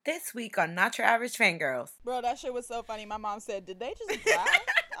This week on Not Your Average Fangirls. Bro, that shit was so funny. My mom said, "Did they just drive?"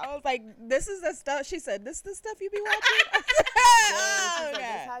 I was like, "This is the stuff." She said, "This is the stuff you be watching." She's like,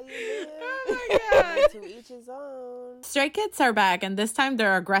 this how you live. Oh my god. To each his own. Stray Kids are back, and this time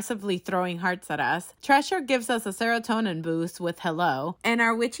they're aggressively throwing hearts at us. Treasure gives us a serotonin boost with Hello, and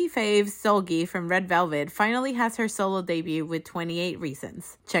our witchy fave Solgi from Red Velvet finally has her solo debut with 28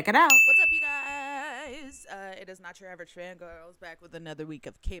 Reasons. Check it out. What's up, you guys? It is Not Your Average Fangirls, back with another week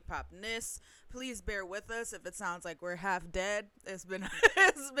of K-pop-ness. Please bear with us if it sounds like we're half dead. It's been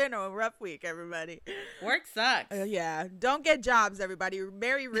a rough week, everybody. Work sucks. Yeah, don't get jobs, everybody.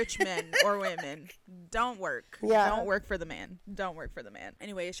 Marry rich men or women. Don't work. Yeah. Don't work for the man. Don't work for the man.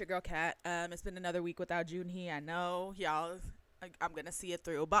 Anyway, it's your girl Kat. It's been another week without Junhee. I know, y'all. I'm gonna see it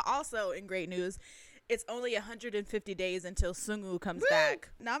through. But also, in great news, it's only 150 days until Sungwoo comes back.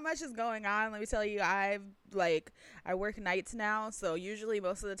 Not much is going on. Let me tell you, I work nights now, so usually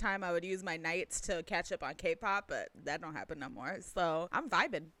most of the time I would use my nights to catch up on K-pop, but that don't happen no more. So I'm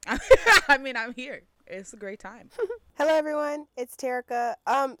vibing. I mean, I'm here. It's a great time. Hello, everyone. It's Terica.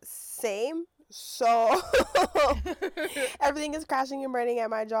 Same. So everything is crashing and burning at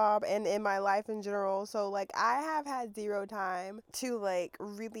my job and in my life in general. So like I have had zero time to like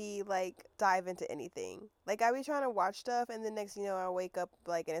really like dive into anything. Like I be trying to watch stuff and then next I wake up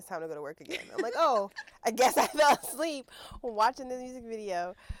like and it's time to go to work again. I'm like, oh, I guess I fell asleep watching this music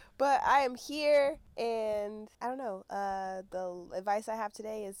video. But I am here and I don't know. The advice I have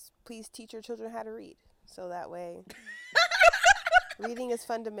today is please teach your children how to read. So that way reading is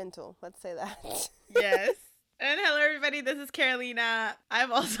fundamental. Let's say that. Yes. And hello, everybody. This is Carolina.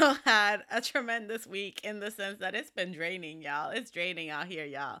 I've also had a tremendous week in the sense that it's been draining, y'all. It's draining out here,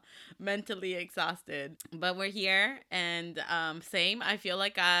 y'all. Mentally exhausted. But we're here, and same. I feel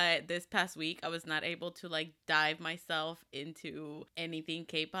like this past week I was not able to like dive myself into anything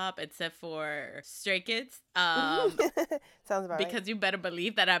K-pop except for Stray Kids. Sounds about because right. you better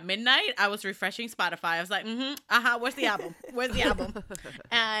believe that at midnight I was refreshing Spotify. I was like, where's the album? Where's the album?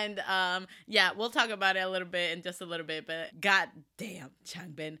 And yeah, we'll talk about it a little bit in just a little bit, but god damn,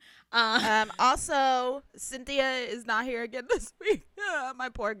 Changbin. Also, Cynthia is not here again this week. My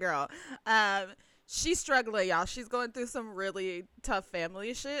poor girl. She's struggling, y'all. She's going through some really tough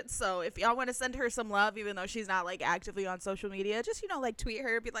family shit. So if y'all want to send her some love, even though she's not like actively on social media, just like tweet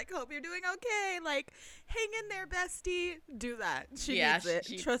her, be like, hope you're doing okay. Like, hang in there, bestie. Do that. She needs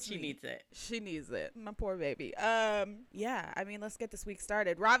it. Trust me. She needs it. She needs it. My poor baby. Yeah, I mean, let's get this week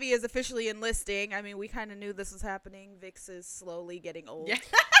started. Ravi is officially enlisting. I mean, we kind of knew this was happening. Vix is slowly getting old. Yeah.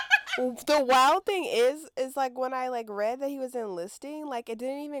 The wild thing is like when I like read that he was enlisting, like it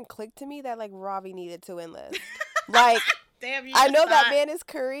didn't even click to me that like Ravi needed to enlist. Like Damn, you I know that thought- man is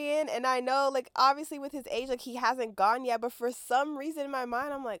Korean, and I know like obviously with his age, like he hasn't gone yet. But for some reason in my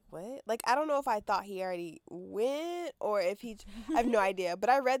mind, I'm like, what? Like I don't know if I thought he already went or if he. I have no idea. But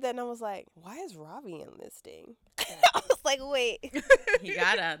I read that and I was like, why is Ravi enlisting? I was like, wait. He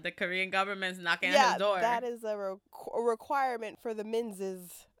gotta. The Korean government's knocking at Yeah, his door. that is a requirement for the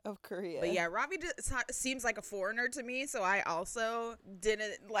menses of Korea. But yeah, Ravi seems like a foreigner to me, so I also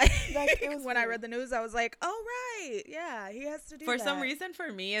didn't like Like, it was when I weird. read the news. I was like, "Oh right, yeah, he has to do For that." some reason,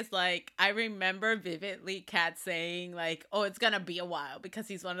 for me, it's like I remember vividly Kat saying like, "Oh, it's gonna be a while because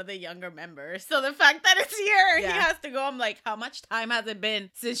he's one of the younger members." So the fact that it's here, Yeah. he has to go. I'm like, how much time has it been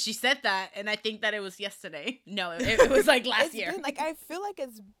since she said that? And I think that it was yesterday. No, it was like last It's year. been, like I feel like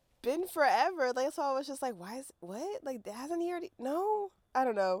it's been forever. Like so I was just like, why is what? Like hasn't he already? No, I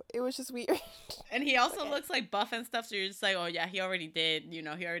don't know. It was just weird. And he also Okay. looks like buff and stuff. So you're just like, oh yeah, he already did. He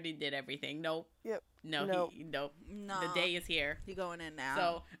already did everything. Nope. Yep. No. Nope. Nope. No, The day is here. he going in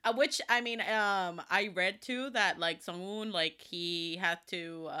now. So, which I mean, I read too that like Sungwoon, like he had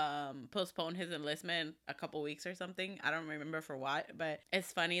to postpone his enlistment a couple weeks or something. I don't remember for what, but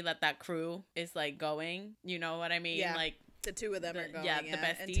it's funny that crew is like going. You know what I mean? Yeah. Like the two of them are going. yeah, the and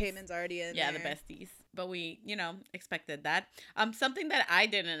besties. Taemin's already in. yeah, there. the besties. But we, expected that. Something that I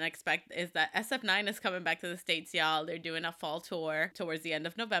didn't expect is that SF9 is coming back to the States, y'all. They're doing a fall tour towards the end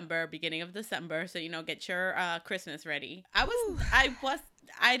of November, beginning of December. So, get your Christmas ready.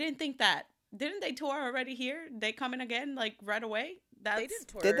 I didn't think that. Didn't they tour already here? They coming again, like, right away? They did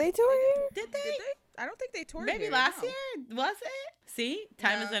tour. Did they tour here? Did they? I don't think they toured. Maybe here, last no. year? Was it? See?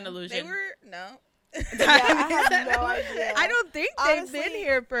 Time is an illusion. They were no. Yeah, I have no idea. I don't think Honestly, they've been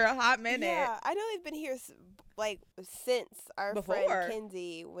here for a hot minute. Yeah, I know they've been here like since our Before. friend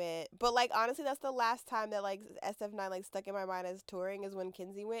Kinsey went. But like honestly, that's the last time that like SF9 like stuck in my mind as touring is when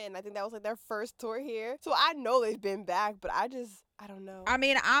Kinsey went, and I think that was like their first tour here. So I know they've been back, but I don't know. I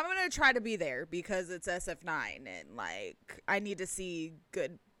mean, I'm gonna try to be there because it's SF9 and like I need to see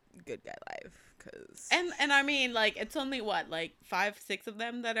good Good Guy Live, because And I mean, like, it's only what, like 5-6 of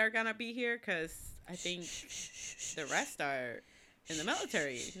them that are gonna be here, because I think the rest are in the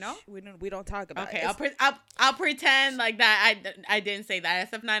military. No, we don't talk about okay. it. I'll pretend like that. I didn't say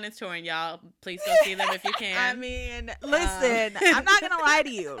that. SF9 is touring, y'all. Please go see them if you can. I mean, listen, I'm not gonna lie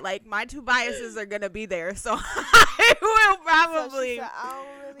to you. Like, my two biases are gonna be there, so I will probably.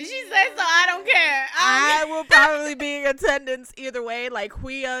 She said so. I don't care. I will probably be in attendance either way. Like,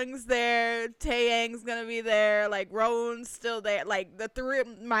 Hui Young's there, Taeyang's gonna be there, like Roan's still there. Like,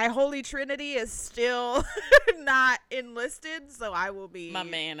 my holy trinity is still not enlisted, so I will be. My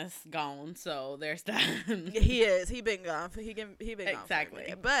man is gone, so there's that. He is. He been gone. He been gone.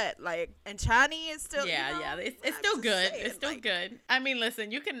 Exactly. But like, and Chani is still. Yeah, you know, yeah. It's I'm still just good. saying, It's still like, good. I mean,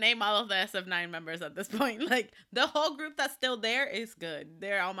 listen, you can name all of the SF9 members at this point. Like, the whole group that's still there is good.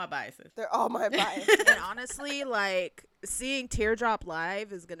 They're all my biases. They're all my bias. And honestly, like, seeing Teardrop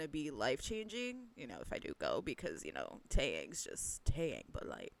live is gonna be life changing. You know, if I do go, because you know Taeyang's just Taeyang, but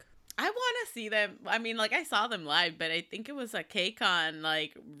like. I want to see them. I mean, like, I saw them live, but I think it was at KCON,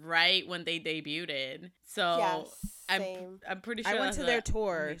 like, right when they debuted. So Yes, same. I'm pretty sure I went that's to the their only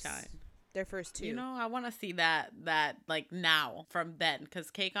tours. time. Their first two. You know, I want to see that like now from then,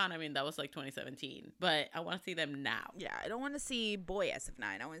 because KCON, I mean, that was like 2017, but I want to see them now. Yeah, I don't want to see boy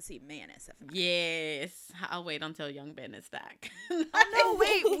SF9. I want to see man SF9. Yes, I'll wait until Young Ben is back. Oh no,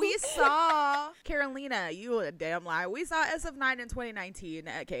 wait, we saw Carolina. You a damn lie. We saw SF9 in 2019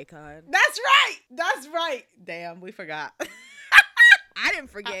 at KCON. That's right. That's right. Damn, we forgot. I didn't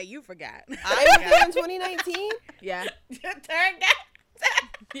forget. You forgot. I was there in 2019. Yeah.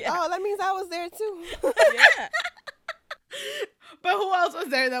 Yeah. Oh, that means I was there too. Yeah. But who else was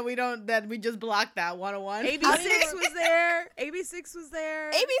there that we just blocked that 101? AB6 was there. AB6 was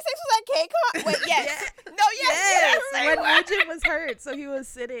there. AB6 was at KCON. Wait, yes. Yeah. No, yes. When Nugent was hurt, so he was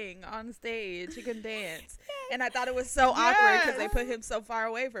sitting on stage. He couldn't dance. And I thought it was so awkward because they put him so far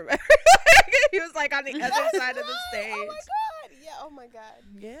away from her. He was like on the other side of the stage. Oh my god. Yeah. Oh my god.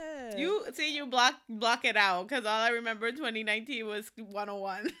 Yeah. You block it out, because all I remember in 2019 was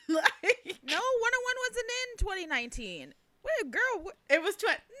 101. Like, No, 101 wasn't in 2019. Wait, girl. it was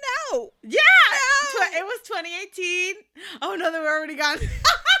No. yeah. No. It was 2018. Oh no, they were already gone.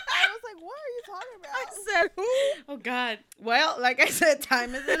 I was like, what are you talking about? I said who? Oh God. Well, like I said,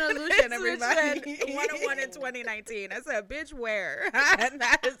 time is an illusion, everybody. 101 in 2019. I said, bitch, where?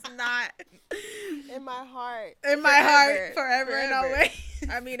 That is not In my heart. In my heart, forever and always.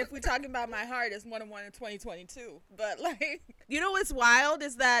 I mean, if we're talking about my heart, it's 101 in 2022. But like, you know what's wild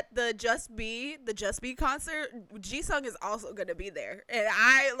is that the Just Be concert, Jisung is also gonna be there, and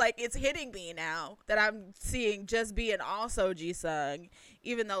I like it's hitting me now that I'm seeing Just Be and also Jisung,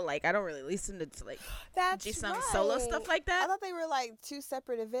 even though like I don't really listen to like That's Jisung right. solo stuff like that. I thought they were like two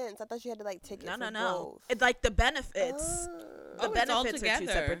separate events. I thought you had to like ticket No, for no. both. It's like the benefits. Oh. The it's all benefits are two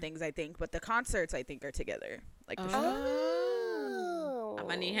together. separate things, I think, but the concerts I think are together. Like the show. Oh. I'm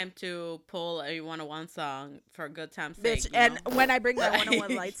gonna need him to pull a 101 song for a good time's sake. Bitch, you and know? when I bring my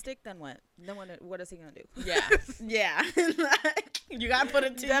 101 light stick, then what? Then what is he gonna do? Yeah, yeah. You gotta put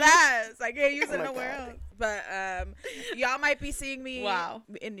it to Dead use. ass. I can't use Oh it my nowhere God. else. But y'all might be seeing me Wow.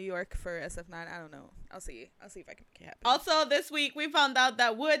 in New York for SF9. I don't know. I'll see if I can make it happen. Also, this week we found out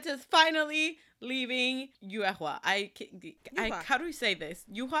that Woods is finally leaving Yuhua. Yuhua. How do you say this?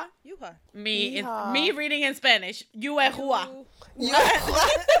 Yuhua? Yuha. Yeehaw. Me reading in Spanish. Yuhua. Yeah.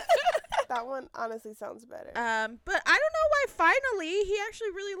 That one honestly sounds better. But I don't know why finally he actually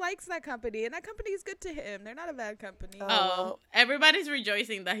really likes that company, and that company is good to him. They're not a bad company. Oh, everybody's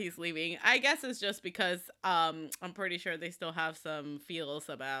rejoicing that he's leaving. I guess it's just because I'm pretty sure they still have some feels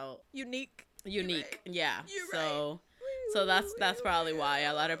about Unique. Unique. Yeah. You're So that's probably why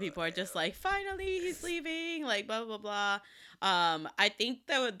a lot of people are just like, finally he's leaving, like blah blah blah. I think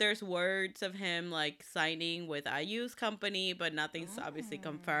that there's words of him like signing with IU's company, but nothing's obviously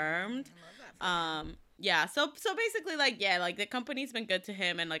confirmed. Yeah, so basically like, yeah, like the company's been good to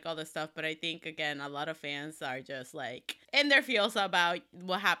him and like all this stuff, but I think again a lot of fans are just like in their feels about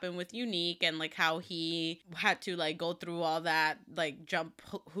what happened with Unique and like how he had to like go through all that, like jump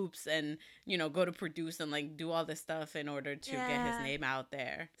hoops and, you know, go to produce and like do all this stuff in order to get his name out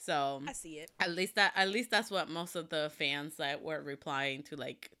there. So I see it. at least that's what most of the fans that were replying to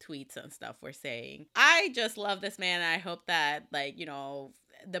like tweets and stuff were saying. I just love this man. I hope that like, you know,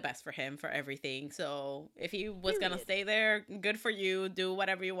 the best for him for everything. So if he was gonna stay there, good for you. Do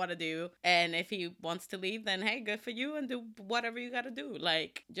whatever you want to do. And if he wants to leave, then hey, good for you and do whatever you gotta do.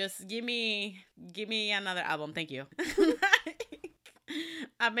 Like, just give me another album. Thank you.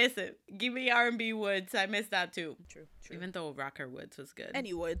 I miss it. Give me R&B Woods. I miss that too. True. True. Even though Rocker Woods was good.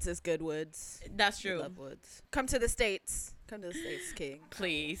 Any Woods is good Woods. That's We true. love Woods. Come to the States. Come to the States, King.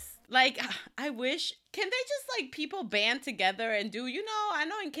 Please. Like, I wish, can they just, like, people band together and do, I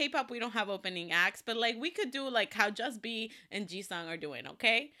know in K-pop we don't have opening acts, but, like, we could do, like, how Just B and Jisung are doing,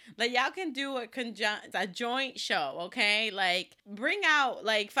 okay? Like, y'all can do a joint show, okay? Like, bring out,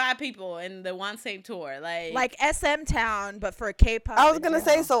 like, 5 people in the one same tour. Like SM Town, but for K-pop. I was gonna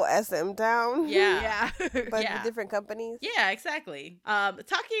say so SM Town. Yeah. Yeah. But Yeah. with different companies. Yeah, exactly.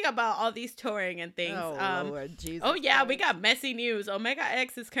 Talking about all these touring and things. Oh, Lord Jesus. Oh, yeah, we Christ. got messy news. Omega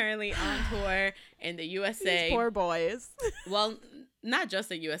X is currently on tour in the USA. These poor boys. Well, not just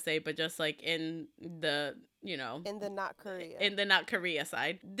the USA, but just like in the, In the not Korea. in the not Korea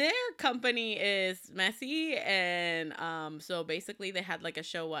side. Their company is messy, and so basically they had like a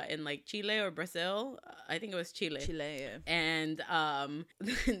show in like Chile or Brazil. I think it was Chile. Chile. And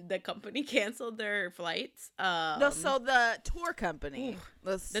the company canceled their flights. No, so the tour company.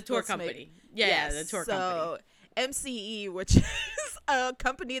 The tour company. The tour company. MCE, which is a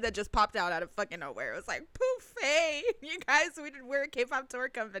company that just popped out of fucking nowhere. It was like, poof, hey, you guys, we're a K-pop tour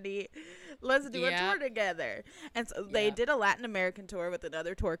company. Let's do a tour together. And so they did a Latin American tour with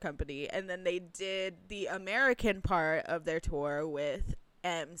another tour company, and then they did the American part of their tour with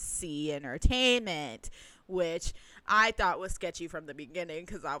MC Entertainment, which I thought was sketchy from the beginning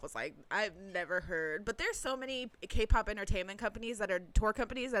because I was like, I've never heard. But there's so many K-pop entertainment companies that are tour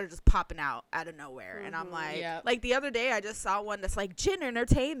companies that are just popping out of nowhere. Mm-hmm. And I'm like the other day I just saw one that's like Jin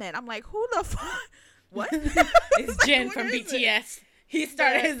Entertainment. I'm like, who the fuck? What? It's Jin like, from BTS. He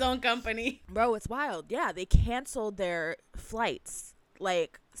started his own company. Bro, it's wild. Yeah, they canceled their flights.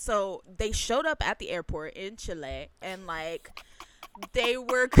 Like, so they showed up at the airport in Chile and like they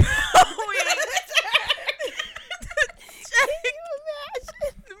were going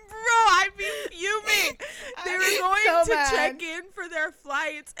Bro, I'd be fuming. They were going to check in for their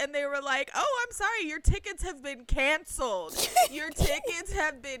flights, and they were like, "Oh, I'm sorry, your tickets have been canceled. Your tickets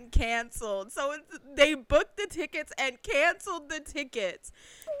have been canceled." So they booked the tickets and canceled the tickets.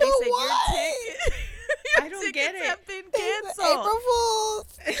 They said I don't get it. Have been canceled. April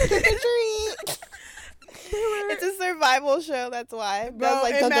Fools. Trick or treat. It's a survival show, that's why. Bro,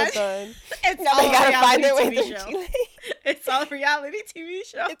 That's like dun. It's Now all they gotta find their way reality through TV show. Chile. It's all reality TV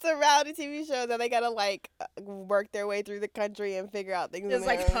show. It's a reality TV show that they gotta like work their way through the country and figure out things. It's on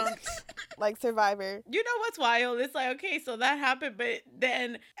like their own. punked. Like Survivor. You know what's wild? It's like, okay, so that happened, but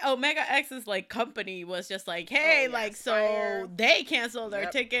then Omega X's like company was just like, hey, like, so fire. they canceled their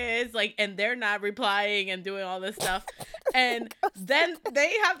tickets, like, and they're not replying and doing all this stuff. And then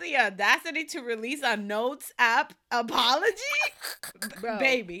they have the audacity to release a Notes app apology? Bro,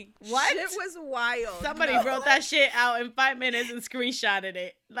 Baby, what? Shit was wild. Somebody wrote that shit out in 5 minutes and screenshotted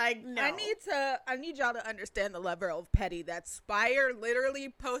it. Like, no. I need y'all to understand the level of petty that Spire literally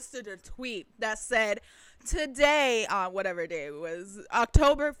posted a tweet that said, today, on whatever day it was,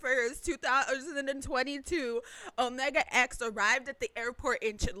 October 1st, 2022, Omega X arrived at the airport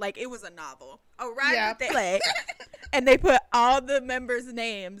in like it was a novel. Arrived at the and they put all the members'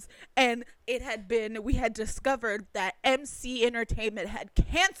 names, and we had discovered that MC Entertainment had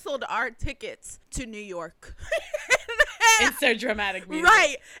canceled our tickets to New York. Insert dramatic music.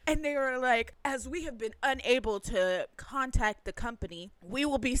 Right. And they were like, as we have been unable to contact the company, we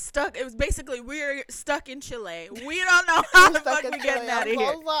will be stuck. It was basically, we're stuck in Chile. We don't know how the fuck we're getting out of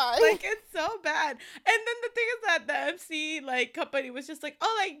here. Like, it's so bad. And then the thing is that the MC like company was just like,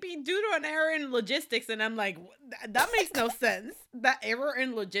 oh, like, be due to an error in logistics. And I'm like, that makes no sense. That error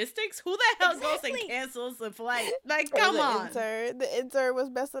in logistics? Who the hell goes and cancels the flight? Like, come on. The intern was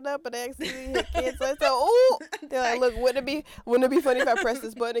messing up and they accidentally hit cancel. So, oh, they're like, look, wouldn't it be funny if I press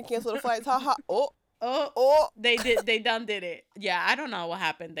this button and cancel the flights? Ha ha. Oh, they done did it. Yeah, I don't know what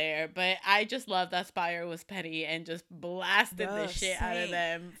happened there, but I just love that Spire was petty and just blasted the shit out of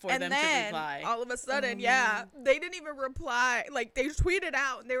them for them to reply. All of a sudden, they didn't even reply. Like, they tweeted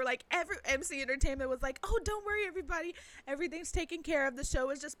out and they were like, MC Entertainment was like, oh, don't worry, everybody, everything's taken care of. The show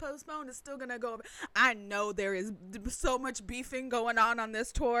is just postponed. It's still gonna go. I know there is so much beefing going on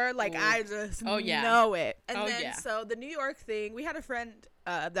this tour. Like, I just know it. And so the New York thing, we had a friend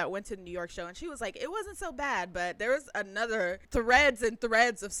that went to the New York show, and she was like, it wasn't so bad, but there was another threads and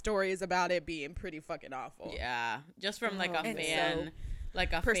threads of stories about it being pretty fucking awful. Yeah, just from like a fan,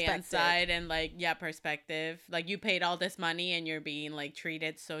 fan side and perspective. Like, you paid all this money and you're being like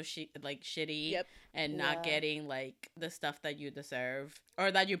treated so shitty. Yep. and not Yeah. getting like the stuff that you deserve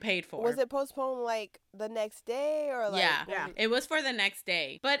or that you paid for. Was it postponed like the next day or like? Yeah. Yeah. was It was for the next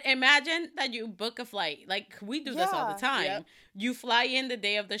day. But imagine that you book a flight. Like we do this all the Yeah. time. Yep. You fly in the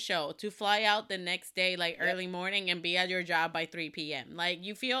day of the show to fly out the next day, like Yep. early morning, and be at your job by 3 p.m. Like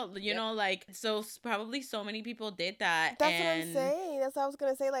you feel, you Yep. know, like probably so many people did that. That's what and I'm saying. That's what I was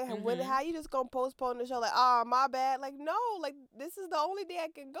gonna say. Like, Mhm. how you just gonna postpone the show? Like, oh, my bad. Like, no, like this is the only day I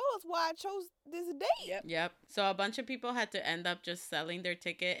can go. That's why I chose this date. Yep. Yep. So a bunch of people had to end up just selling their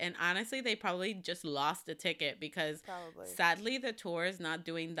ticket, and honestly, they probably just lost the ticket because Probably. sadly the tour is not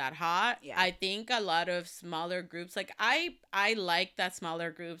doing that hot. Yeah. I think a lot of smaller groups, like I like that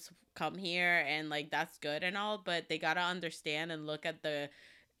smaller groups come here and like that's good and all, but they gotta understand and look at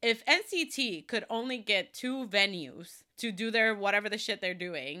if NCT could only get 2 venues to do their whatever the shit they're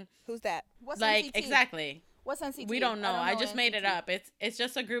doing, Who's that? What's like NCT? exactly. What's NCT? We don't know. I just made it NCT. up. It's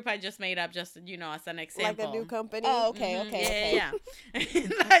just a group I just made up, just as an example. Like a new company. Oh, okay, Mhm. okay. Yeah.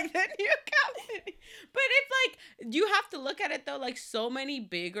 Like the new company. But it's like you have to look at it though. Like so many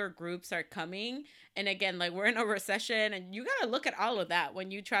bigger groups are coming, and again, like we're in a recession, and you gotta look at all of that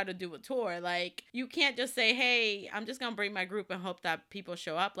when you try to do a tour. Like you can't just say, "Hey, I'm just gonna bring my group and hope that people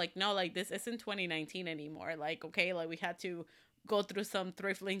show up." Like no, like this isn't 2019 anymore. Like okay, like we had to go through some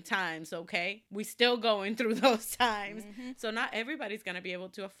thriftling times, okay? We still going through those times. Mhm. So not everybody's going to be able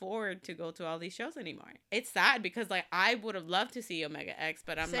to afford to go to all these shows anymore. It's sad because like I would have loved to see Omega X,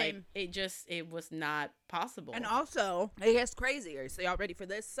 but I'm like Same. it was not possible. And also, it gets crazier. So y'all ready for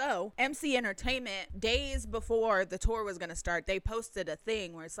this? So MC Entertainment, days before the tour was gonna start, they posted a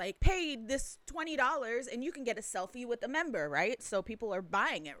thing where it's like, pay this $20 and you can get a selfie with a member, right? So people are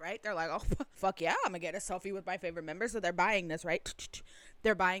buying it, right? They're like, oh fuck yeah, I'm gonna get a selfie with my favorite member. So they're buying this, right?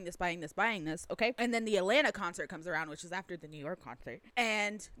 They're buying this, okay? And then the Atlanta concert comes around, which is after the New York concert,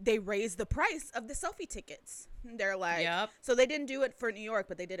 and they raise the price of the selfie tickets. They're like, Yep. so they didn't do it for New York,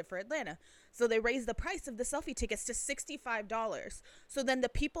 but they did it for Atlanta. So they raised the price of the selfie tickets to $65. So then the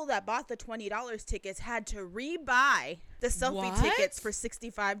people that bought the $20 tickets had to rebuy the selfie What? tickets for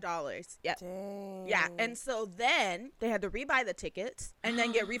 $65. Yeah. Dang. Yeah, and so then they had to rebuy the tickets and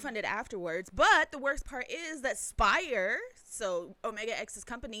then get refunded afterwards. But the worst part is that Spire, so Omega X's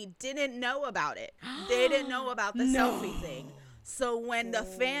company, didn't know about it. They didn't know about the selfie thing. So when the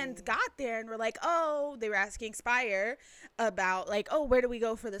fans got there and were like, oh, they were asking Spire about like, oh, where do we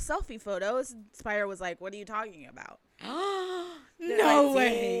go for the selfie photos? Spire was like, what are you talking about? No like,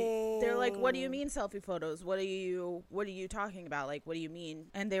 way. They're like, what do you mean selfie photos? What are you talking about? Like, what do you mean?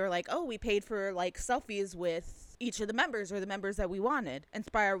 And they were like, oh, we paid for like selfies with each of the members or the members that we wanted. And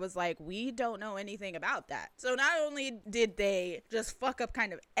Spire was like, we don't know anything about that. So not only did they just fuck up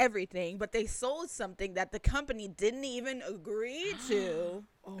kind of everything, but they sold something that the company didn't even agree to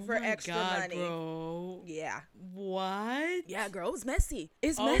for my extra God, money. Bro. Yeah. What? Yeah, girl, it was messy.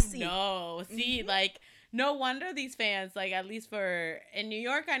 It's Oh messy. no. See, like no wonder these fans, like at least for in New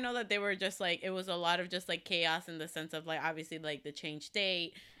York, I know that they were just like it was a lot of just like chaos in the sense of like obviously like the change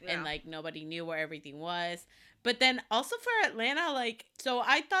date and like nobody knew where everything was. But then also for Atlanta, like, so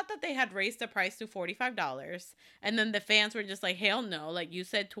I thought that they had raised the price to $45, and then the fans were just like, hell no, like you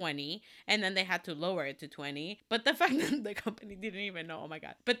said 20, and then they had to lower it to 20. But the fact that the company didn't even know, oh my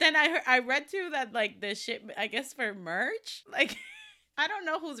God. But then I read too that like the shit, I guess for merch, like I don't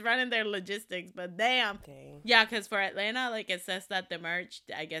know who's running their logistics, but damn. Dang. Yeah, because for Atlanta, like it says that the merch,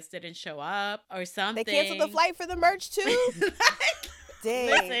 I guess, didn't show up or something. They canceled the flight for the merch too. Dang.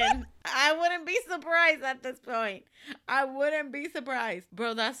 Listen, I wouldn't be surprised at this point. I wouldn't be surprised,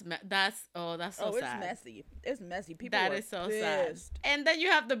 bro. That's so It's sad. messy. It's messy. People That were is so sad. pissed. And then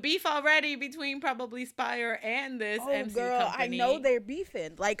you have the beef already between probably Spire and this Oh, MC girl, company. I know they're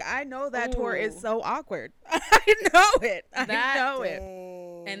beefing. Like, I know that tour is Ooh. so awkward. I know it. I That- know it. Dang.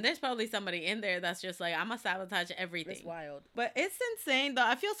 And there's probably somebody in there that's just like, I'm gonna sabotage everything. It's wild. But it's insane though.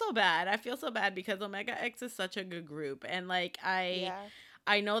 I feel so bad. I feel so bad because Omega X is such a good group, and like Yeah.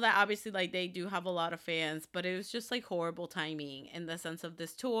 I know that obviously like they do have a lot of fans, but it was just like horrible timing in the sense of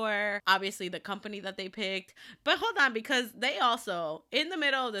this tour. Obviously the company that they picked. But hold on, because they also in the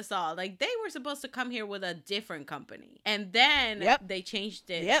middle of this all, like they were supposed to come here with a different company. And then Yep. they changed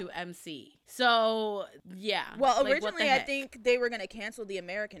it Yep. to MC. So yeah. Well, like, what the originally I heck? think they were gonna cancel the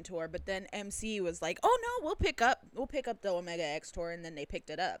American tour, but then MC was like, "Oh no, we'll pick up the Omega X tour," and then they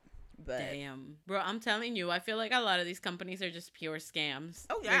picked it up. But Damn. Bro, I'm telling you, I feel like a lot of these companies are just pure scams.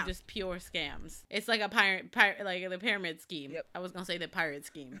 Oh, yeah. They're just pure scams. It's like a pirate like the pyramid scheme. Yep. I was going to say the pirate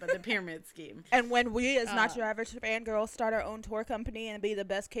scheme, but the pyramid scheme. and when we, as Not Your Average Fangirls, start our own tour company and be the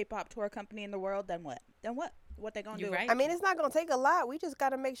best K-pop tour company in the world, then what? Then what? what they gonna You're do? right. I mean, it's not gonna take a lot. We just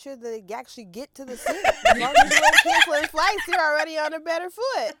gotta make sure that you actually get to the city. As long as you ain't canceling flights, you're already on a better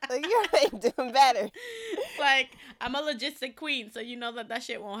foot. Like, you're already doing better. Like, I'm a logistic queen, so you know that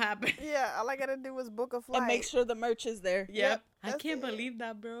shit won't happen. Yeah, all I gotta do is book a flight. And make sure the merch is there. Yep. I that's can't it. believe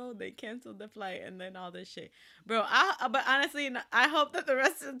that, bro. They canceled the flight and then all this shit. Bro, but honestly, I hope that the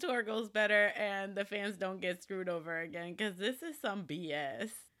rest of the tour goes better and the fans don't get screwed over again, because this is some BS.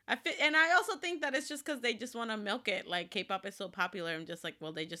 And I also think that it's just because they just want to milk it. Like, K-pop is so popular. I'm just like,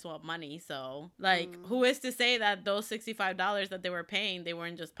 well, they just want money. So, like, who is to say that those $65 that they were paying, they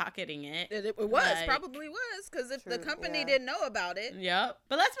weren't just pocketing it? It was, Like, probably was, because if the True, company yeah. didn't know about it. Yep.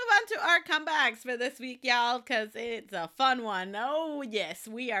 But let's move on to our comebacks for this week, y'all, because it's a fun one. Oh, yes.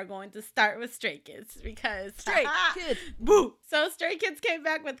 We are going to start with Stray Kids because... Stray Kids. Boo! So Stray Kids came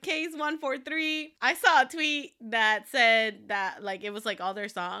back with K's 143. I saw a tweet that said that, like, it was, like, all their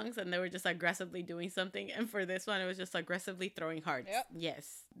songs and they were just aggressively doing something. And for this one, it was just aggressively throwing hearts. Yep.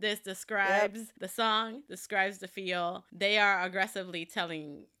 Yes. This describes the song, describes the feel. They are aggressively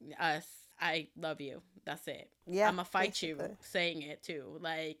telling us, I love you. That's it. Yeah, I'm gonna fight you basically. saying it too.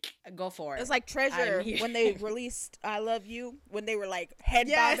 Like, go for it. It's like Treasure I'm here. when they released I Love You, when they were like head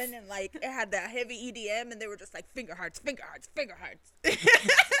Yes. bobbing and like it had that heavy EDM and they were just like finger hearts, finger hearts, finger hearts.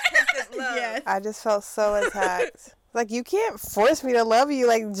 Love. Yes. I just felt so attacked. Like, you can't force me to love you.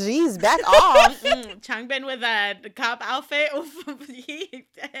 Like, geez, back off. Changbin with the cop outfit.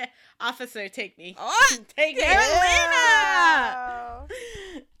 Officer, take me. Oh, Take me. Carolina!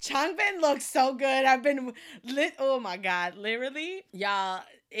 Changbin looks so good. I've been oh my god, literally, y'all.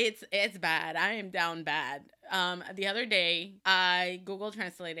 It's bad. I am down bad. The other day I Google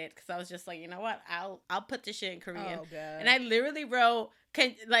translated because I was just like, you know what? I'll put this shit in Korean. Oh, God. And I literally wrote,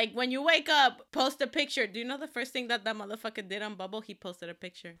 like, when you wake up, post a picture. Do you know the first thing that motherfucker did on Bubble? He posted a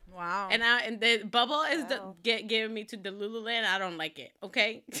picture. Wow. And the Bubble is Wow. giving me to the Lululand. I don't like it.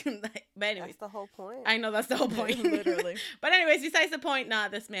 Okay. But anyways, That's the whole point. I know that's the whole point. Literally. But anyways, besides the point,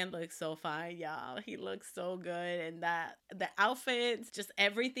 this man looks so fine, y'all. He looks so good. And the outfits, just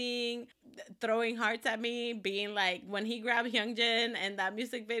everything, throwing hearts at me, being like, when he grabbed Hyunjin and that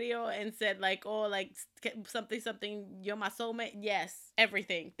music video and said like, oh, like something, you're my soulmate. Yes,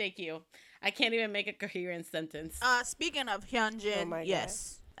 everything. Thank you. I can't even make a coherent sentence. Speaking of Hyunjin, Oh my God.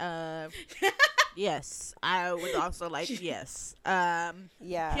 yes. Yes. I would also like yes. Yeah.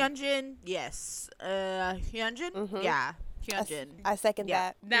 Hyunjin, yes. Hyunjin? Mhm. Yeah. Hyunjin. I second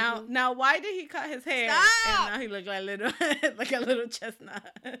Yeah. that. Now, why did he cut his hair? Stop! And now he look like like a little chestnut.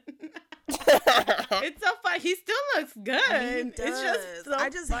 It's so funny. He still looks good. I mean, he It's just does. so I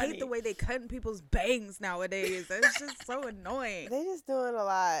just funny. hate the way they cut people's bangs nowadays. It's just so annoying. They just doing a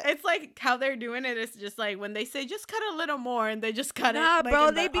lot. It's like how they're doing it. It's just like when they say just cut a little more, and they just cut it. Nah, like, bro,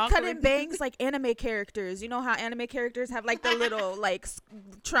 in the they be awkward- cutting bangs like anime characters. You know how anime characters have like the little like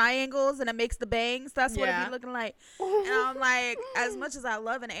triangles and it makes the bangs? That's what it Yeah. be looking like. And I'm like, as much as I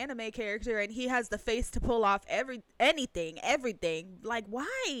love an anime character and he has the face to pull off everything, like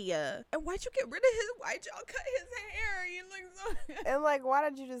why? And why'd you get rid of why'd y'all cut his hair? You look so And like, why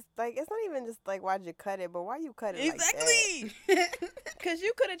did you just like? It's not even just like why'd you cut it, but why you cut it exactly. like that? Because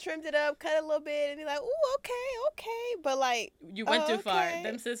you could have trimmed it up, cut it a little bit, and be like, ooh, okay. But like, You went too far. okay.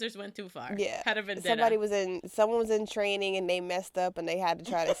 Them scissors went too far. yeah, Had a vendetta. someone was in training and they messed up and they had to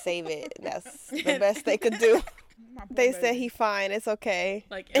try to save it. That's the best they could do. My poor They baby. said he fine. It's okay.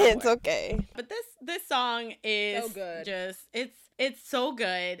 Like It's anywhere. okay. But this song is So good. just it's so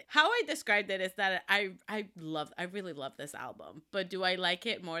good. How I described it is that I really love this album. But do I like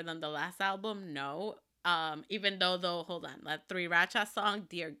it more than the last album? No. Even though hold on, that 3 Racha song,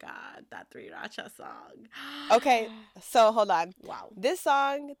 dear God, that 3 Racha song. Okay, so hold on. Wow. This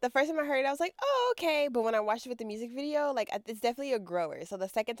song, the first time I heard it, I was like, oh, okay. But when I watched it with the music video, like, it's definitely a grower. So the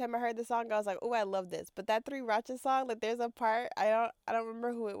second time I heard the song, I was like, oh, I love this. But that 3 Racha song, like, there's a part, I don't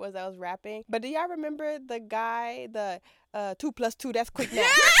remember who it was that was rapping. But do y'all remember the guy, the 2 + 2, that's quick now.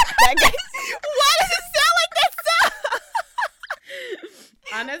 That guy. Why does it sound like that song?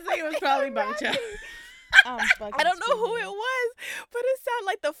 Honestly, it was probably Bangcha. I don't know who it was, but it sounded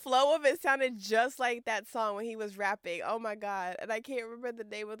like the flow of it sounded just like that song when he was rapping. Oh my God. And I can't remember the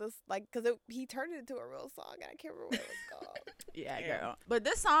name of this, like, because he turned it into a real song. And I can't remember what it was called. Yeah, girl. But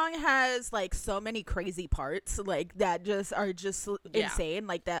this song has like so many crazy parts, like that just are just Yeah. insane.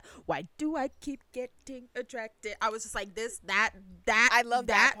 Like that. Why do I keep getting attracted? I was just like that. I love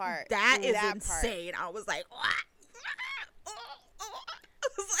that part. That is That part. insane. I was like, what? I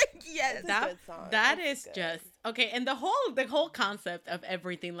was like, yes. It's a That good song. that It's is good. just okay, and the whole concept of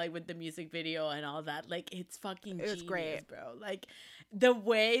everything, like with the music video and all that, like it's fucking genius, great, bro. Like the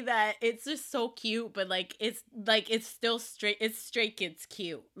way that it's just so cute, but like it's still straight kids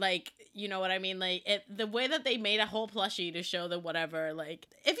cute. Like, you know what I mean? Like the way that they made a whole plushie to show the whatever. Like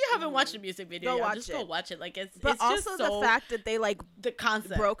if you haven't watched the music video, go watch it. Like it's also just the fact that they like the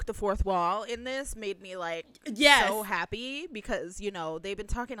concept broke the fourth wall in this made me like so happy, because you know they've been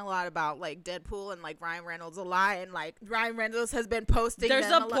talking a lot about like Deadpool and like Ryan Reynolds a lot, and like Ryan Reynolds has been posting there's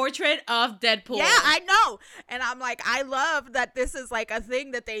a portrait of Deadpool. Yeah, I know, and I'm like, I love that this is like a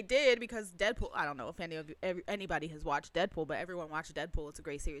thing that they did, because Deadpool, I don't know if anybody has watched Deadpool, but everyone watched Deadpool. It's a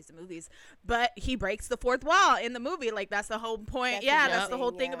great series of movies, but he breaks the fourth wall in the movie. Like that's the whole point. That's the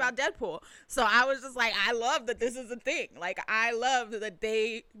whole thing about Deadpool. So I was just like, I love that this is a thing. Like I love that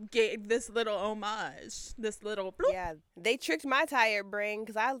they gave this little homage, this little bloop. Yeah, they tricked my tired brain,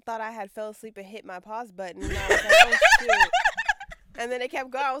 because I thought I had fell asleep and hit my pause button, and I was like, oh shoot. And then it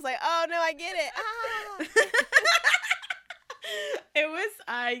kept going. I was like, oh no, I get it. It was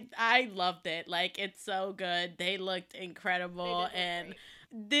I loved it. Like it's so good. They looked incredible, and great.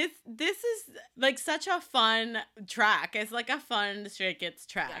 This is like such a fun track. It's like a fun Stray Kids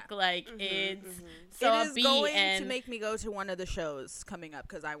track. Yeah. Like it's so it is going to make me go to one of the shows coming up,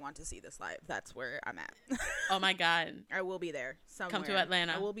 because I want to see this live. That's where I'm at. Oh my god, I will be there somewhere. Come to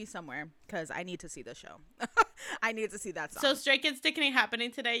Atlanta. I will be somewhere, because I need to see the show. I need to see that song. So Stray Kids Sticking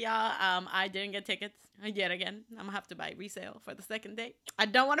happening today, y'all. I didn't get tickets yet again. I'm gonna have to buy resale for the second day. I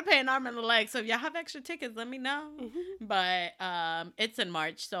don't want to pay an arm and a leg, so if y'all have extra tickets, let me know. But it's in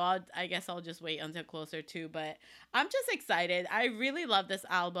March, so I guess I'll just wait until closer to. But I'm just excited. I really love this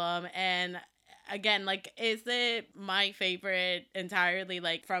album, and again, like, is it my favorite entirely,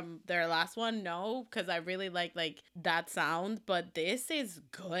 like, from their last one? No, because I really like that sound, but this is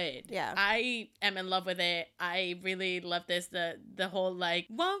good. Yeah. I am in love with it. I really love this. The whole, like,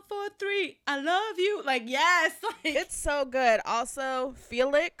 1, 4, 3, I love you. Like, yes. Like, it's so good. Also,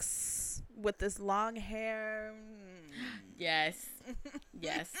 Felix with this long hair. Yes.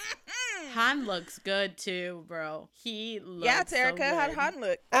 Yes. Han looks good too, bro. He looks Terica, so how'd Han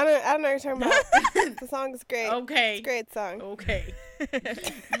look? I don't know what you're talking about. The song is great. Okay. It's a great song. Okay.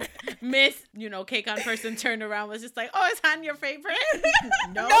 Miss, KCON person turned around, was just like, oh, is Han your favorite?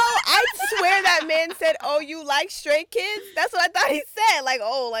 No. No, I swear that man said, oh, you like Stray Kids? That's what I thought he said. Like,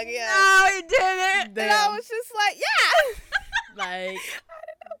 oh, like, yeah. No, he didn't. And I was just like, yeah. Like,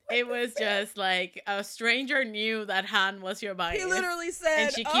 it was just like a stranger knew that Han was your bias. He literally said,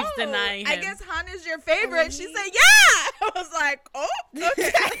 and she keeps denying him. I guess Han is your favorite. She said, yeah. I was like, oh, okay. I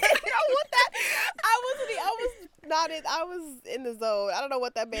want that. I was in the zone. I don't know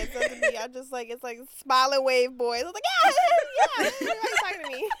what that man said to me. I'm just like, it's like smiling wave boys. I was like, yeah. Everybody's talking to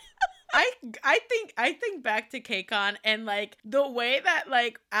me. I think back to KCON, and like the way that,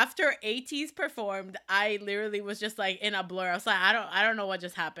 like, after ATEEZ performed, I literally was just like in a blur. I was like, I don't know what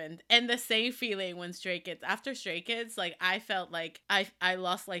just happened. And the same feeling when after Stray Kids, like I felt like I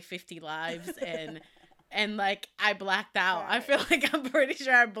lost like 50 lives and like I blacked out. Right. I feel like I'm pretty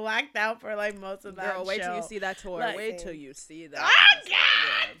sure I blacked out for like most of that. Girl, wait show. till you see that tour. Like, wait till you see that. Oh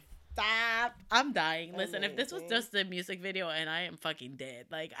God! Stop! I'm dying. Listen, if this was just the music video, and I am fucking dead.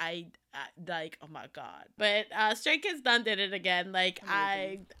 Like I like, oh my God. But Stray Kids done did it again. Like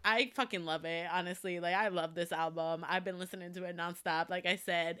amazing. I fucking love it. Honestly, like I love this album. I've been listening to it nonstop. Like I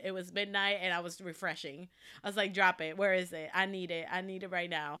said, it was midnight and I was refreshing. I was like, drop it. Where is it? I need it right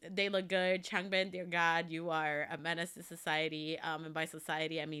now. They look good. Changbin, dear God, you are a menace to society. And by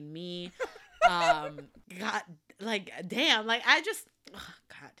society, I mean me. God, like, damn, like I just. Oh,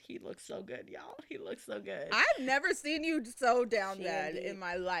 God, he looks so good, y'all. He looks so good. I've never seen you so down bad in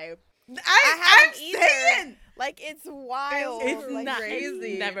my life. I'm saying, like, it's wild. It's like, not crazy.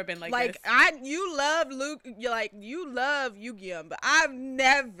 It's never been like this. You love Luke. You love Yu-Gi-Oh, but I've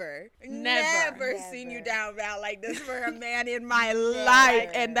never seen you down bad like this for a man in my life.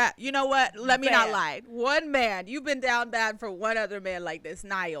 And that, you know what? Let me not lie. One man, you've been down bad for one other man like this,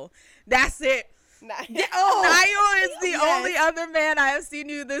 Niall. That's it. Niall is the only other man I have seen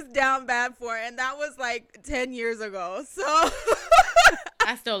you this down bad for, and that was like 10 years ago. So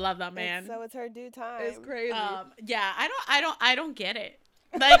I still love that man. So it's her due time. It's crazy. Yeah, I don't get it.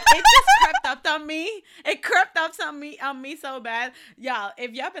 Like, it just crept up on me. It crept up on me so bad. Y'all,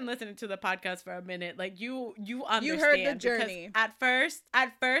 if y'all been listening to the podcast for a minute, like you understand. You heard the journey. At first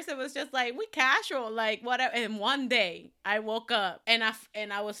it was just like, we casual, like whatever. And one day I woke up and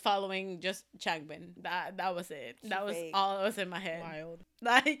I was following just Changbin. That was it. That was all that was in my head. Wild.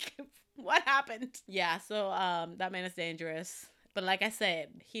 Like, what happened? Yeah, so that man is dangerous. But like I said,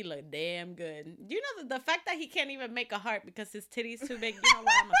 he looked damn good. You know the fact that he can't even make a heart because his titty's too big. You know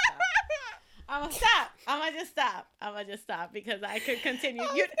what? I'm gonna stop. I'm gonna just stop because I could continue. I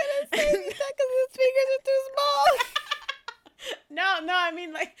was gonna say that because his fingers are too small. No, I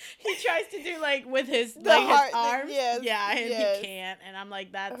mean like he tries to do like with his The like heart, his arms. yes, yeah, and yes. he can't. And I'm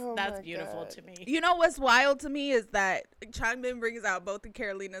like, that's Oh that's my beautiful God. to me. You know what's wild to me is that Changbin brings out both of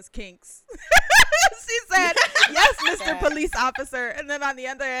Carolina's kinks. She said, "Yes, Mr. Yeah. Police Officer," and then on the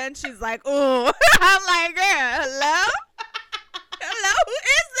other end, she's like, "Ooh." I'm like, "Girl, hello, hello, who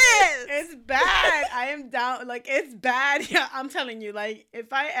is this?" It's bad. I am down. Like it's bad. Yeah, I'm telling you. Like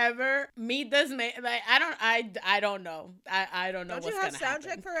if I ever meet this man, like I don't know. I don't know Don't what's you have gonna happen.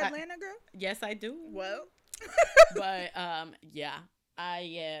 soundtrack for Atlanta, girl? Yes, I do. Well, But yeah, I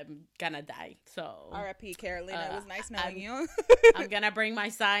am gonna die. So R.I.P. Carolina. It was nice knowing you. I'm gonna bring my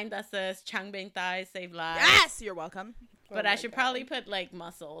sign that says Changbin Thai save lives. Yes, you're welcome. But Oh I my should God. probably put like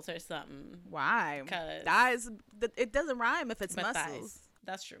muscles or something. Why? 'Cause- It doesn't rhyme if it's But muscles. thighs.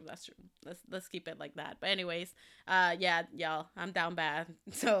 That's true. Let's keep it like that. But anyways, yeah, y'all, I'm down bad.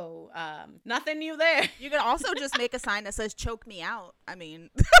 So nothing new there. You can also just make a sign that says "choke me out." I mean,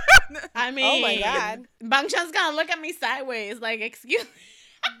 I mean, Oh my God. Bang Chan's gonna look at me sideways, like, excuse me.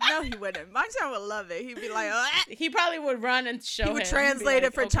 no, he wouldn't. Mangshan would love it. He'd be like, "Oh." He probably would run and show He would him, translate be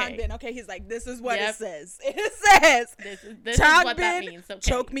it for like, okay, Changbin. Okay, he's like, "This is what Yep. it says. It says This is what that Changbin, means. Okay.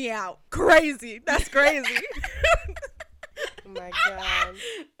 choke me out." Crazy. That's crazy. Oh my God.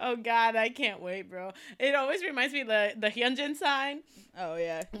 Oh God, I can't wait, bro. It always reminds me of the Hyunjin sign. Oh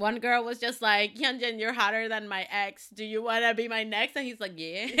yeah. One girl was just like, Hyunjin, you're hotter than my ex. Do you want to be my next? And he's like,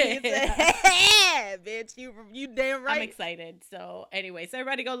 yeah. He said, "Yeah, bitch, you damn right." I'm excited. So, anyways,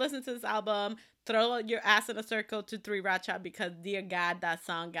 everybody go listen to this album. Throw your ass in a circle to 3 Racha because, dear God, that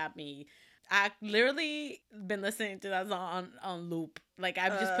song got me. I literally been listening to that song on loop. Like,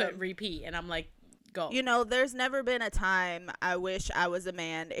 I've just put repeat, and I'm like, go. You know, there's never been a time I wish I was a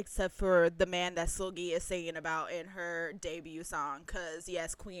man except for the man that Seulgi is singing about in her debut song. Cause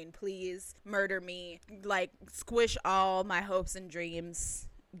yes, queen, please murder me. Like, squish all my hopes and dreams.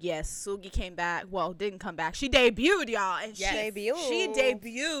 Yes, Seulgi came back. Well, didn't come back. She debuted, y'all. And Yes. she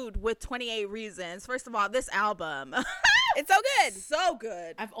debuted with 28 Reasons. First of all, this album. It's so good. So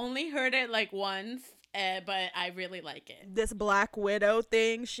good. I've only heard it like once, but I really like it. This Black Widow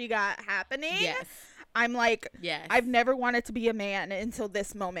thing she got happening. Yes. I'm like, Yes. I've never wanted to be a man until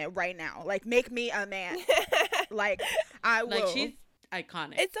this moment right now. Like, make me a man. Like, I will. Like, she's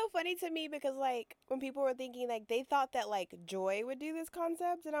iconic. It's so funny to me because like when people were thinking like they thought that like Joy would do this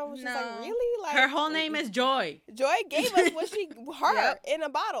concept and I was just No. like really like Her whole name is Joy. Joy gave us what she her Yep. in a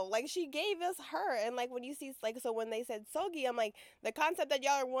bottle like she gave us her and like when you see like so when they said Seulgi I'm like the concept that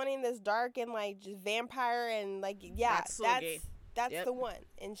y'all are wanting this dark and like just vampire and like yeah That's Seulgi. that's Yep. the one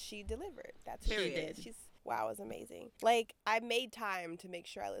and she delivered that's She who she did. is. She's wow, it was amazing. Like I made time to make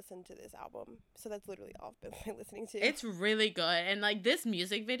sure I listened to this album, so that's literally all I've been listening to. It's really good. And, like, this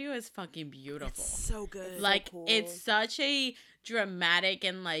music video is fucking beautiful. so good. Like, cool. it's such a dramatic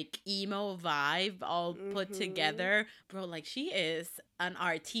and, like, emo vibe all put Mhm. together. Bro, like, she is an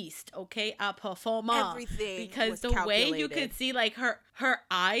artiste, okay? A performer. Everything Because was the way you calculated. could see, like, her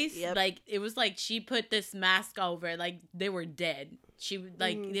eyes, Yep. like, it was like she put this mask over, like, they were dead. She,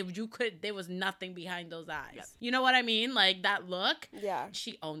 like, there was nothing behind those eyes. Yep. You know what I mean? Like, that look. yeah.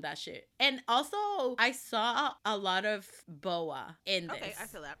 She owned that shit. And also, I saw a lot of Boa in this. Okay, I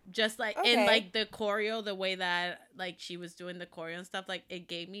feel that. Just like Okay. in like the choreo, the way that like she was doing the choreo and stuff, like it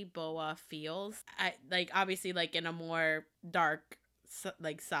gave me Boa feels. I like obviously like in a more dark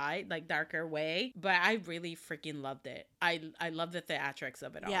like side, like darker way, but I really freaking loved it. I love the theatrics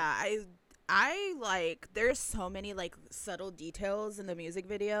of it all. Yeah, I like there's so many like subtle details in the music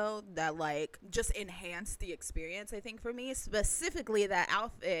video that like just enhance the experience. I think for me, specifically that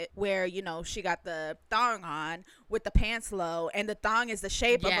outfit where you know she got the thong on with the pants low and the thong is the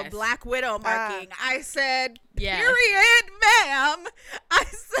shape of a Yes. Black Widow marking. I said, Yes. period, ma'am. I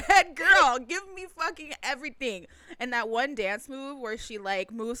said, girl, give me fucking everything. And that one dance move where she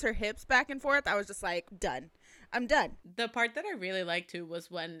like moves her hips back and forth, I was just like, done. I'm done. The part that I really liked too was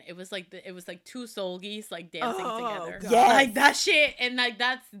when it was like two Solgis like dancing Oh, together. God. Yes. Like that shit, and like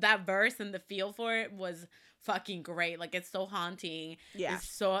that verse and the feel for it was fucking great. Like it's so haunting. Yeah.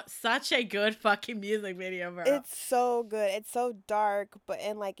 It's such a good fucking music video, bro. It's so good. It's so dark, but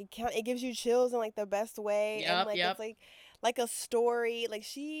and like it gives you chills in like the best way. Yep, and like yep. it's like a story. Like I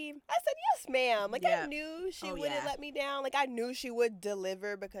said, yes, ma'am. Like Yeah. I knew she Oh, wouldn't yeah. let me down. Like I knew she would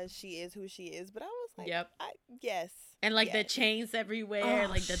deliver because she is who she is. But I was like, Yep. yes. And like the yes. chains everywhere, Oh,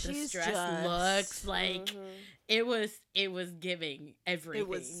 like the she's distressed just- looks, like Mhm. it was giving everything.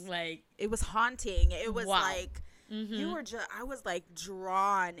 was- like It was haunting. It was Wow. like mhm. you were just. I was like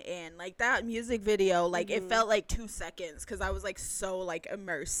drawn in. Like that music video. Like it Mhm. felt like 2 seconds because I was like so like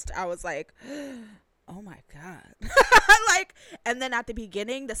immersed. I was like. Oh my god. Like, and then at the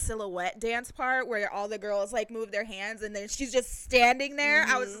beginning, the silhouette dance part where all the girls like move their hands and then she's just standing there.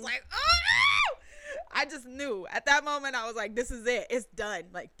 I was just like, oh no! I just knew at that moment. I was like, this is it. It's done.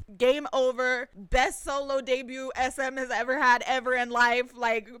 Like, game over. Best solo debut SM has ever had ever in life.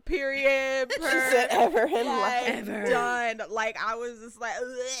 Like, period. She said ever in life. Ever. Done. Like, I was just like,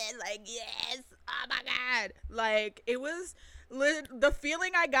 ugh, like, yes. Oh my god. Like, it was. The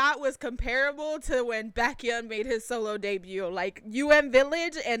feeling I got was comparable to when Baekhyun made his solo debut. Like UM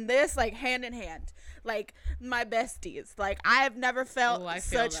Village and this, like hand in hand. Like my besties. Like I have never felt Oh, I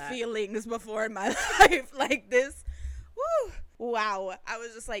feel such that. feelings before in my life. Like this. Woo. Wow. I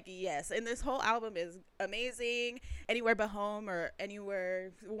was just like, yes. And this whole album is amazing. Anywhere But Home or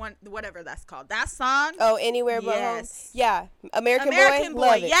Anywhere, whatever that's called. That song. Oh, Anywhere But Home. Yes. Yeah. American American Boy. Boy,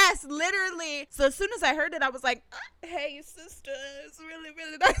 Love it. yes, literally. So as soon as I heard it, I was like, "Hey, sister, it's really,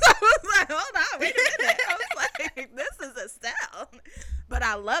 really nice." I was like, "Hold on, wait a minute." I was like, "This is a style," but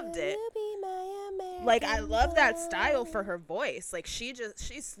I loved it. You be my American Like I love that boy. style for her voice. Like she's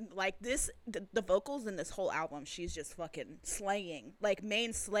like this. The vocals in this whole album, she's just fucking slaying. Like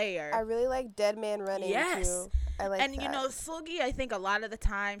main slayer. I really like Dead Man Running Yes. too. I like And that. you know, Seulgi, I think a lot of the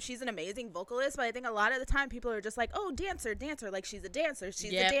time she's an amazing vocalist, but I think a lot of the time people are just like, "Oh, dancer, like she's a dancer,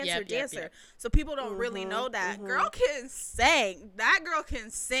 she's Yep, a dancer, yep, dancer." yep. So people don't really know that girl can sing. That girl can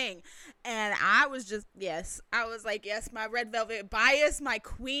sing, and I was just I was like, yes, my Red Velvet bias, my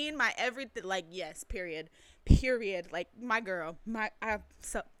queen, my everything. Like yes, period. Like my girl,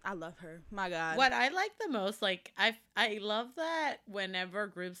 I love her. My God. What I like the most, like I love that whenever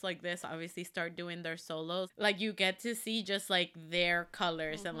groups like this obviously start doing their solos, like you get to see just like their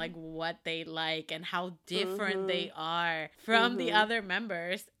colors and like what they like and how different they are from the other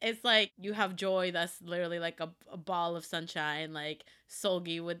members. It's like you have Joy that's literally like a ball of sunshine, like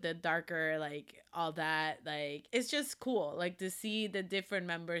Seulgi with the darker, like all that. Like it's just cool, like to see the different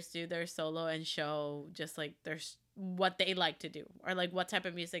members do their solo and show just like their what they like to do or like what type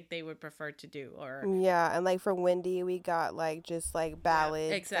of music they would prefer to do. Or Yeah, and like for Wendy, we got like just like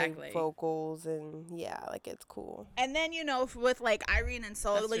ballads, exactly. like, vocals, and yeah, like it's cool. And then with like Irene and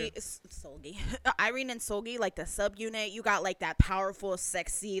Seulgi, Irene and Seulgi, like the subunit, you got like that powerful,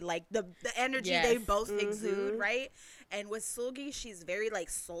 sexy, like the energy they Yes. both exude, right? And with Seulgi, she's very like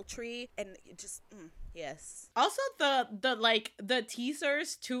sultry and it just yes, also the like the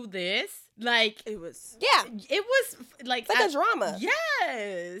teasers to this, like it was. Yeah, it was like it's like a drama.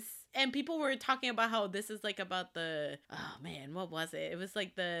 Yes. And people were talking about how this is like about the, oh man, what was it? It was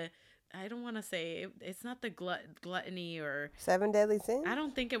like the, I don't want to say, it's not the gluttony or, 7 Deadly Sins. I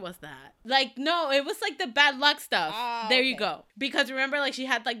don't think it was that. Like, no, it was like the bad luck stuff. Oh, there you okay. go. Because remember, like, she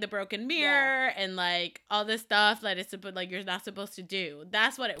had like the broken mirror and like all this stuff that it's like you're not supposed to do.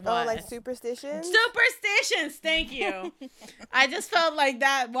 That's what it was. Oh, like superstitions. Superstitions, thank you. I just felt like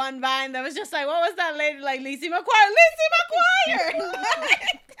that one vine that was just like, what was that lady? Like Lizzie McGuire.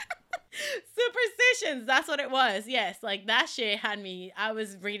 Superstitions, that's what it was. Yes, like that shit had me, I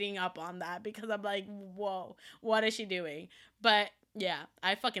was reading up on that because I'm like, whoa, what is she doing? But yeah,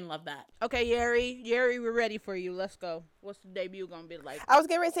 I fucking love that. Okay, Yeri, we're ready for you. Let's go. What's the debut gonna be like? I was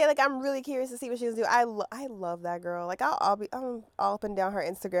gonna say, like, I'm really curious to see what she's gonna do. I love that girl. Like, I'm all up and down her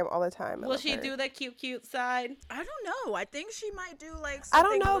Instagram all the time. I Will love she her. do the cute side? I don't know. I think she might do like I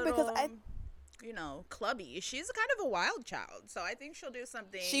don't something know, a little, because clubby. She's kind of a wild child, so I think she'll do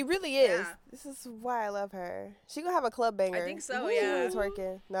something. She really is. Yeah. This is why I love her. She gonna have a club banger. I think so, Ooh, yeah.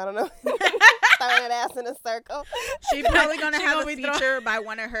 Twerking. No, I don't know. Throwing that ass in a circle. She's probably gonna She have gonna a be throw- feature by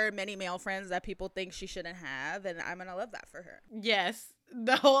one of her many male friends that people think she shouldn't have, and I'm gonna love that for her. Yes.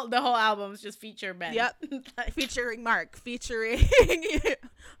 The whole album's just feature men. Yep. Like, Featuring Mark, featuring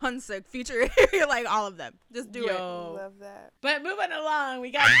Hunsuk, featuring like all of them. Just do it. Love that. but moving along, we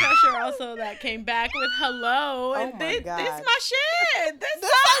got Pressure also that came back with Hello. And Oh my this God. my shit. This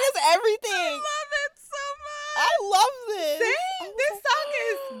This song is everything. I love it so much. I love this. Same. This song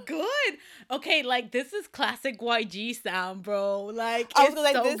is good. Okay, like this is classic YG sound, bro. Like I was it's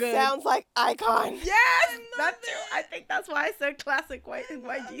like, so this good. sounds like Icon. Yes, that's true. I think that's why I said classic YG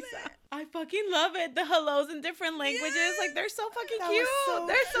sound. I fucking love it. The hellos in different languages, like they're so fucking That cute. was so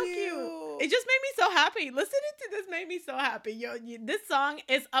They're so cute. cute. It just made me so happy. Listening to this made me so happy. Yo, this song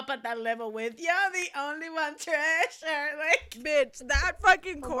is up at that level with "You're the Only One" Treasure. Like, Bitch, that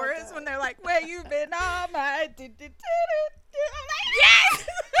fucking Oh my chorus God. when they're like, "Where you been all my?" yes.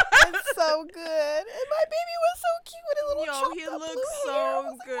 It's so good. And my baby was so cute with his little Yo, chopped he up looks blue so hair. I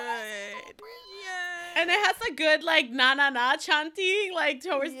was like, good. "Why is he so Yeah. And it has a good like na na na chanting like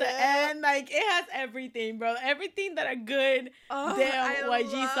towards the Yeah. end. Like it has everything, bro. Everything that a good Oh, damn I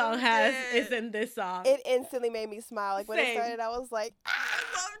YG song loved has it. is in this song. It instantly made me smile. Like when it Same. started, I was like, I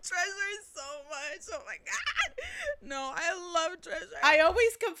love Treasure so much. Oh my god. No, I love Treasure. I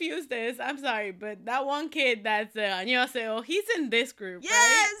always confuse this. I'm sorry, but that one kid that's Annyeonghaseyo, he's in this group, right?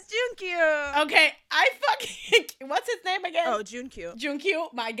 yes, Junkyu. Okay, I fucking what's his name again? Oh, Junkyu.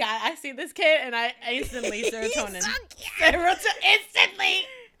 Junkyu. My God, I see this kid and I instantly serotonin. He's so cute.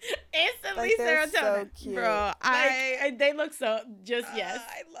 Instantly Like, they're serotonin, so cute. Bro, Like, they look so just yes.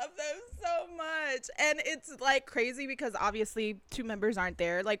 I love them so much. And it's like crazy because obviously two members aren't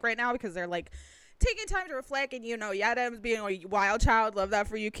there like right now because they're like taking time to reflect, and you know, Yadam's being a wild child. Love that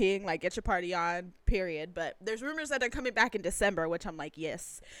for you, King. Like, get your party on, period. But there's rumors that they're coming back in December, which I'm like,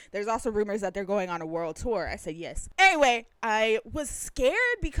 yes. There's also rumors that they're going on a world tour. I said yes. Anyway, I was scared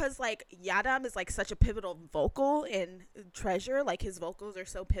because like Yadam is like such a pivotal vocal in Treasure. Like his vocals are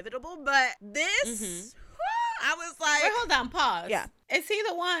so pivotal, but this. I was like, Wait, hold on, pause. Yeah. Is he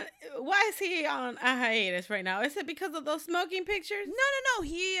the one? Why is he on a hiatus right now? Is it because of those smoking pictures? No.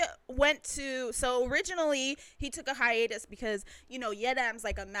 He went to, so originally he took a hiatus because, you know, Yedam's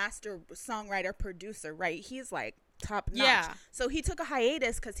like a master songwriter producer, right? He's like top notch. Yeah. So he took a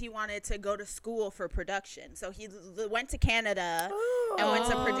hiatus because he wanted to go to school for production. So he went to Canada and went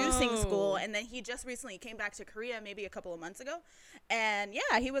to producing school. And then he just recently came back to Korea maybe a couple of months ago. And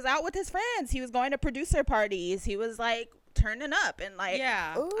yeah, he was out with his friends. He was going to producer parties. He was like turning up and like,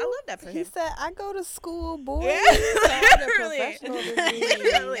 Yeah. Ooh, I love that for he him. said, I go to school, boy. Yeah, Sound a literally. professional to me.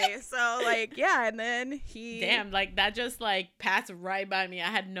 Literally. So like, yeah, and then he Damn, like that just like passed right by me. I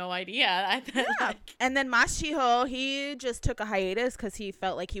had no idea. I thought, Yeah. like, And then Mashiho, he just took a hiatus because he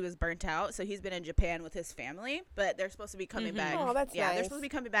felt like he was burnt out. So he's been in Japan with his family, but they're supposed to be coming back. Oh, that's yeah, they're nice. supposed to be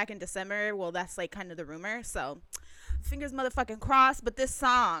coming back in December. Well, that's like kind of the rumor. So fingers motherfucking crossed. But this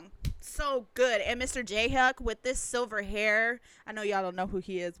song, so good. And Mr. J-Huck with this silver hair. I know y'all don't know who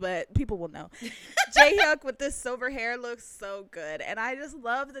he is, but people will know. J-Huck with this silver hair looks so good. And I just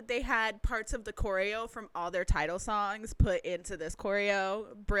love that they had parts of the choreo from all their title songs put into this choreo.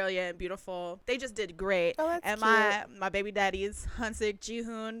 Brilliant, beautiful. They just did great. Oh, that's and cute. my baby daddies, Hansik,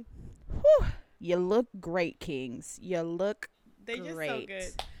 Jihoon. Whew, you look great, Kings. You look they just so great.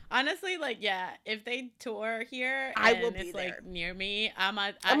 good. Honestly, like yeah, if they tour here, I and will be it's there. like near me,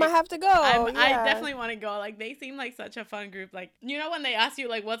 I I might have to go. I yeah. definitely want to go. Like they seem like such a fun group. Like you know when they ask you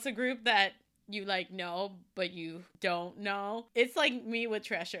like what's a group that you like know but you don't know, it's like me with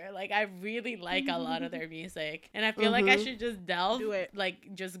Treasure. Like I really like a lot of their music and I feel like I should just delve, Do it.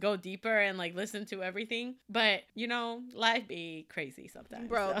 like just go deeper and like listen to everything, but you know life be crazy sometimes,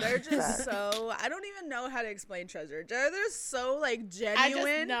 Bro, so. they're just so, I don't even know how to explain Treasure. They're so like I genuine.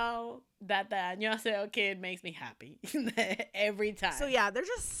 just know that the Annyeonghaseyo kid makes me happy every time. So yeah, they're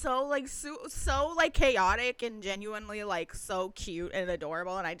just so like so like chaotic and genuinely like so cute and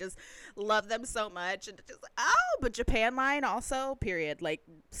adorable, and I just love them so much. And just but Japan line also, period, like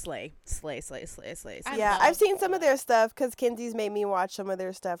slay. I Yeah, love I've seen some of their stuff because Kenzie's made me watch some of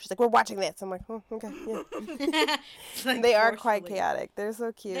their stuff. She's like, we're watching this. I'm like, oh, okay. Yeah. It's like They are quite forcefully. chaotic. They're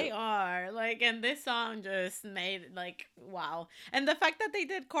so cute. They are like, and this song just made like wow, and the fact that they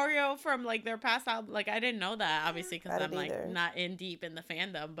did choreo from like their past album, like I didn't know that obviously because I I'm didn't like either. not in deep in the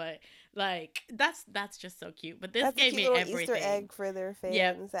fandom, but like that's just so cute. But this That's a gave cute me little everything. Easter egg for their fans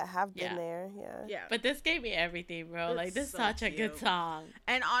Yep. that have been Yeah. there. Yeah. Yeah. But this gave me everything, bro. It's Like this is so such a good cute. song.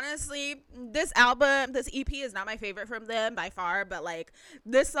 And honestly, this album, this EP is not my favorite from them by far, but like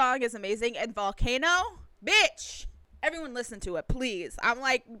this song is amazing. And Volcano, bitch, everyone listen to it, please. I'm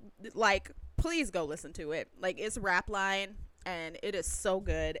like, please go listen to it. Like it's rap line and it is so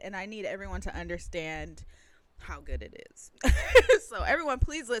good. And I need everyone to understand how good it is. So everyone,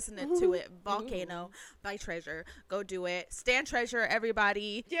 please listen to it. Volcano by Treasure. Go do it. Stand Treasure,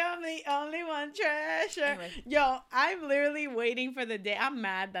 everybody. You're the only one, Treasure. Anyway. Yo, I'm literally waiting for the day. I'm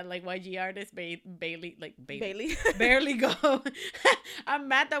mad that like YG artists Bailey barely go. I'm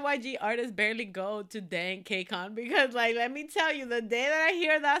mad that YG artists barely go to dang KCON because like let me tell you, the day that I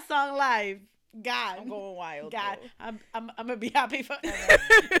hear that song live, God, I'm going wild. God, though. I'm gonna be happy forever.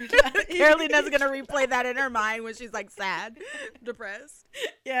 Carolina's gonna replay that in her mind when she's like sad, depressed.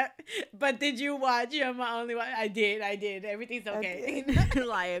 Yeah, but did you watch You're My Only One? I did. Everything's okay.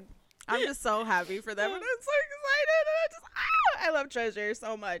 Like, I'm just so happy for them, and I'm so excited. And I love Treasure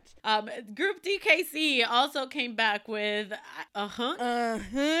so much. Group DKC also came back with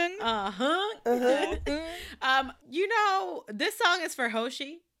you know, this song is for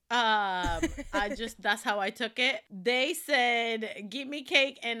Hoshi. That's how I took it. They said, "Give me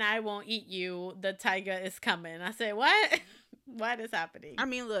cake and I won't eat you. The tiger is coming." I said, "What? What is happening?" I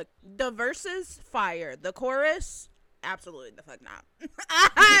mean, look, the verses fire. The chorus, absolutely the fuck not.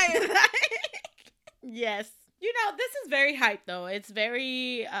 Yes. You know, this is very hype though. It's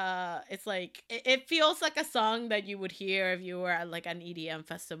very it's like it feels like a song that you would hear if you were at like an EDM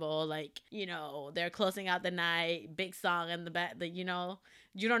festival, like, you know, they're closing out the night, big song in the back, you know,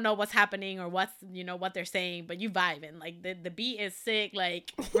 you don't know what's happening or what's, you know, what they're saying, but you vibing. Like the beat is sick,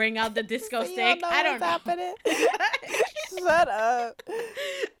 like bring out the disco stick. I don't know. Happening. Shut up.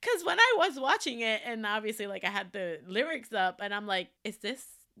 Cuz when I was watching it, and obviously like I had the lyrics up and I'm like, is this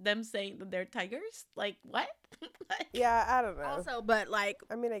them saying that they're tigers? Like what? Like, Yeah, I don't know. Also, but like,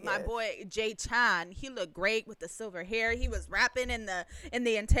 I mean, I my guess. boy Jay Chan, he looked great with the silver hair. He was rapping in the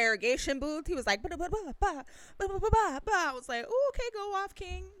interrogation booth. He was like, "Ba, ba, ba, ba, ba, ba, ba, ba, ba." I was like, "Oh, okay, go off,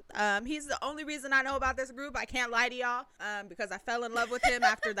 King." He's the only reason I know about this group. I can't lie to y'all, because I fell in love with him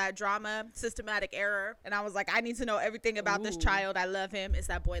after that drama, Systematic Error, and I was like, I need to know everything about this child. I love him. It's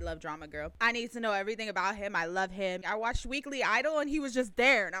that boy love drama girl. I need to know everything about him. I love him. I watched Weekly Idol and he was just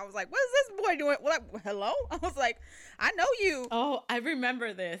there, and I was like, what is this boy doing? What? Hello? I was like, I know you. oh, I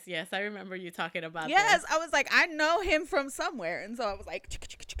remember this. Yes, I remember you talking about Yes, this. I was like, I know him from somewhere, and so I was like, that's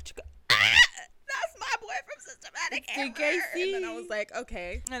my boy from Systematic Error. DKC. And then I was like,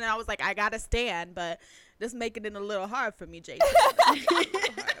 okay. And then I was like, I gotta stand, but this making it a little hard for me, Jay.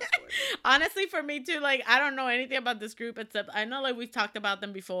 Honestly, for me too, like I don't know anything about this group except I know like we've talked about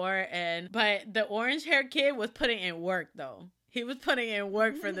them before, but the orange hair kid was putting in work though. He was putting in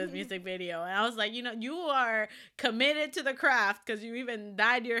work for this music video. And I was like, you know, you are committed to the craft because you even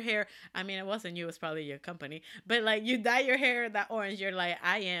dyed your hair. I mean, it wasn't you, it was probably your company. But like you dye your hair that orange, you're like,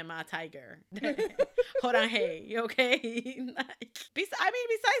 I am a tiger. Hold on, hey, okay? Besides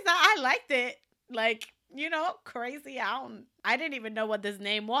that, I liked it. Like, you know, crazy. I didn't even know what this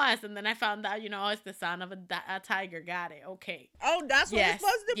name was. And then I found out, you know, it's the sound of a tiger. Got it. Okay. Oh, that's what Yes, it's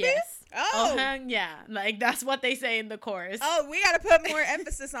supposed to yes. be? Oh. Yeah. Like, that's what they say in the chorus. Oh, we gotta put more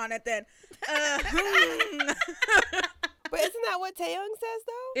emphasis on it then. But isn't that what Taeyong says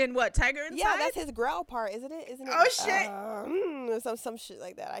though? In what, Tiger Inside? Yeah, that's his growl part, isn't it? Isn't it? Oh, shit. Some shit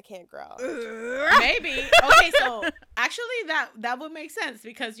like that. I can't growl. Maybe. Okay, so actually that would make sense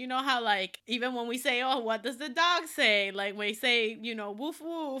because you know how like even when we say, oh, what does the dog say? Like we say, you know, woof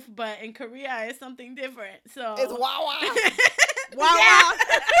woof, but in Korea it's something different. So It's wah wah. Wow. Yeah.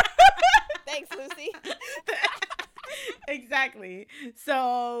 Thanks, Lucy. Exactly.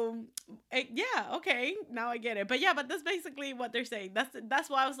 So yeah, okay, now I get it. But yeah, but that's basically what they're saying. That's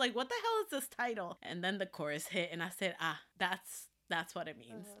why I was like, what the hell is this title? And then the chorus hit and I said, that's what it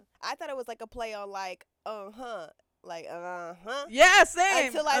means. I thought it was like a play on like like Yeah, same.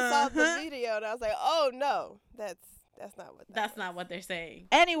 until I saw the video and I was like, oh no, that's not what That's not what they're saying.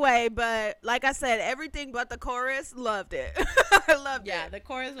 Anyway, but like I said, everything but the chorus, loved it. I loved it. Yeah, the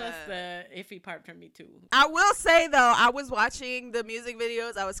chorus was the iffy part for me too. I will say though, I was watching the music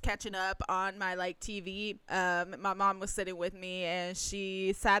videos. I was catching up on my like TV. My mom was sitting with me and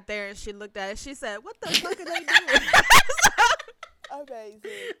she sat there and she looked at it. She said, "What the fuck are they doing?" Amazing.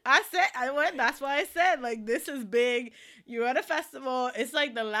 That's why I said, like, this is big. You're at a festival. It's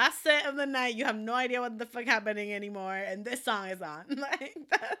like the last set of the night. You have no idea what the fuck happening anymore. And this song is on. Like,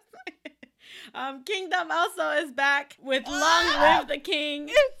 that's Kingdom also is back with Long Live the King.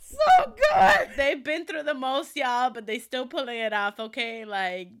 It's so good. They've been through the most, y'all, but they still pulling it off, okay?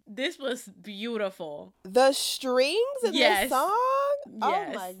 Like, this was beautiful. The strings in Yes. this song? Oh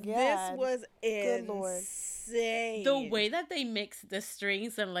my god. This was Good Lord. insane. The way that they mix the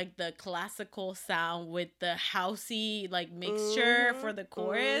strings and like the classical sound with the housey like mixture for the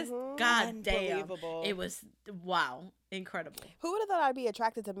chorus, god damn, Unbelievable. it was wow, incredible. Who would have thought I'd be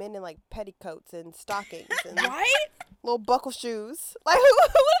attracted to men in like petticoats and stockings and Right? little buckle shoes? Like who would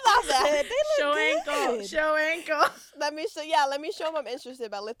have thought that? Show ankle, show ankle. Let me show them I'm interested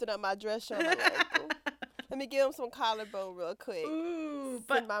by lifting up my dress, showing my ankle. Let me give them some collarbone real quick. Ooh,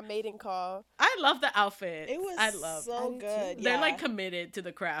 But but my mating call. I love the outfit. It was I love. so I do good. too. They're Yeah. like committed to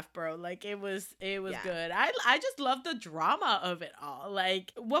the craft, bro. Like it was Yeah. good. I just love the drama of it all.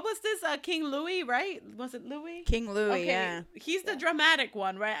 Like what was this? King Louis, right? Was it Louis? King Louis, yeah. He's the dramatic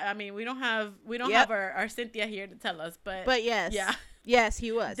one, right? I mean, we don't have Yep. our Cynthia here to tell us, but But yeah. Yes,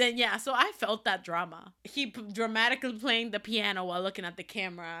 he was. Then yeah, so I felt that drama. He dramatically playing the piano while looking at the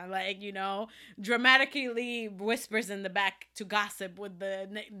camera, like dramatically whispers in the back to gossip with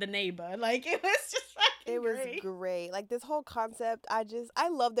the neighbor. Like it was just fucking It was great. great. Like this whole concept, I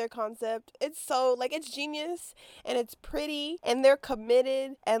love their concept. It's so like it's genius and it's pretty and they're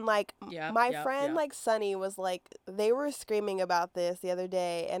committed and like my friend like Sunny was like they were screaming about this the other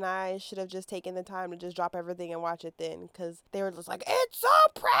day and I should have just taken the time to just drop everything and watch it then because they were just like it's so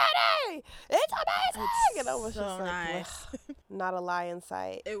pretty, it's amazing, and I was so just like, nice. "Ugh, not a lie in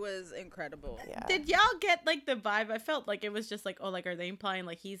sight. It was incredible. Yeah. Did y'all get like the vibe? I felt like it was just like, oh, like are they implying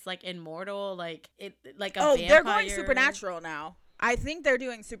like he's like immortal, like it, like a vampire? They're going supernatural now. I think they're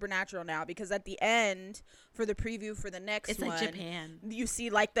doing supernatural now because at the end for the preview for the next It's one, like Japan. you see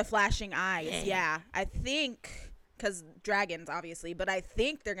like the flashing eyes. Yeah. Yeah, I think because dragons obviously, but I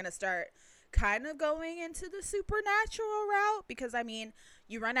think they're gonna start kind of going into the supernatural route because I mean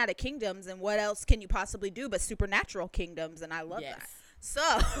you run out of kingdoms and what else can you possibly do but supernatural kingdoms, and I love that. So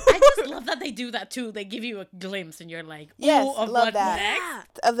I just love that they do that too. They give you a glimpse and you're like, ooh, Yes, of love what's that.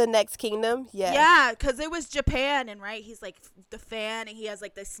 next. Of the next kingdom, yes. Yeah, because it was Japan, and right, he's like the fan, and he has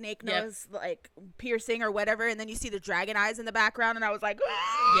like the snake Yep. nose like piercing or whatever, and then you see the dragon eyes in the background, and I was like,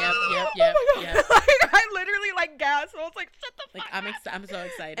 Yep. oh my God. Like, I literally like gasped. I was like, shut the Like fuck I'm so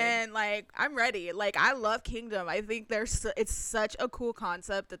excited. and like I'm ready. Like I love Kingdom. I think it's such a cool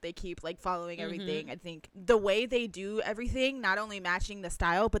concept that they keep like following everything. I think the way they do everything, not only matching the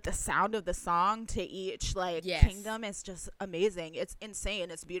style but the sound of the song to each like Yes. kingdom is just amazing. It's insane.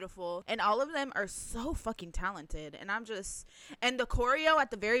 It's beautiful, and all of them are so fucking talented. And the choreo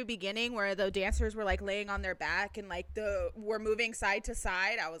at the very beginning where the dancers were like laying on their back and like we're moving side to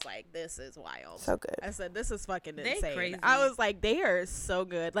side. I was like, this is wild. So good. I said, this is fucking They insane. crazy. I was like, they are so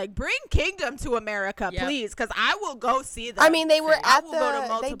good. Like, bring Kingdom to America, Yep. please, because I will go see them. I mean, they were I at will go to they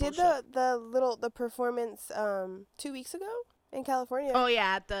multiple did shows. the performance 2 weeks ago in California. Oh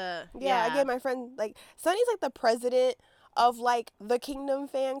yeah, at the yeah, I gave my friend like Sunny's like the president of like the Kingdom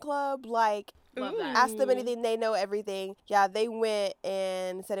fan club. Like Love that. ask them anything, they know everything. Yeah, they went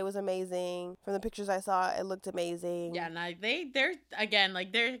and said it was amazing. From the pictures I saw, it looked amazing. yeah, no, they're again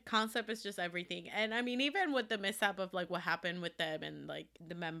like their concept is just everything. And I mean, even with the mishap of like what happened with them and like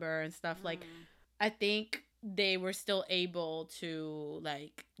the member and stuff, like I think they were still able to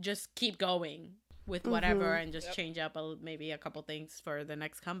like just keep going with whatever and just change up maybe a couple things for the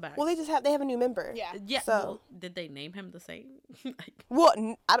next comeback. Well, they have a new member. Yeah. yeah. so- Well, did they name him the same? Like, Well,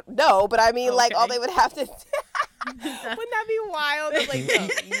 I don't know, but I mean, like all Okay. they would have to. Wouldn't that be wild? It's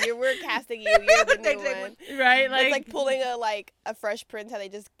like, no, we're casting you. You're the They new did one. right? It's like pulling a Fresh Prince, how they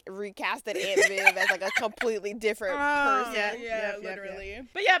just recasted Aunt Viv as like a completely different person. Yeah, literally.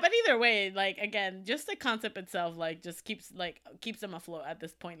 But yeah, but either way, like again, just the concept itself, like just keeps them afloat at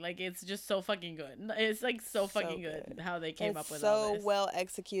this point. Like it's just so fucking good. It's like so fucking good how they came up with all so this. well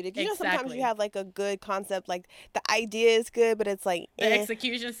executed. You know, sometimes Exactly. you have like a good concept, like the idea is good, but it's like The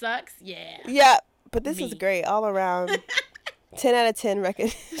execution sucks. Yeah. yeah. But this is Me. great all around. 10 out of 10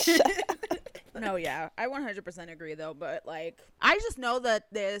 recognition. No, yeah, I 100% agree though. But like, I just know that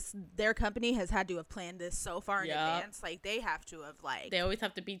their company has had to have planned this so far in Yup. advance. Like, they have to have like. They always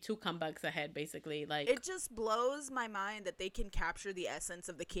have to be 2 comebacks ahead, basically. Like It just blows my mind that they can capture the essence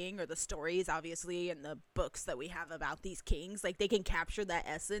of the king or the stories, obviously, and the books that we have about these kings. Like, they can capture that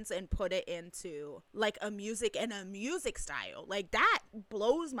essence and put it into like a music and a music style. Like, that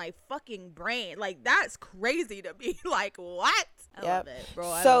blows my fucking brain. Like, that's crazy to me. Like, what? I love it, bro.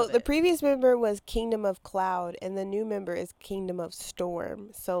 I So love the it. previous member was Kingdom of Cloud, and the new member is Kingdom of Storm.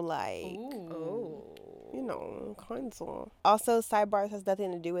 So like, you know, console. Also, sidebars has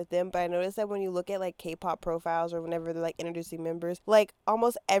nothing to do with them, but I noticed that when you look at like K-pop profiles or whenever they're like introducing members, like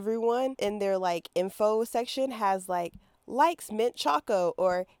almost everyone in their like info section has like likes mint choco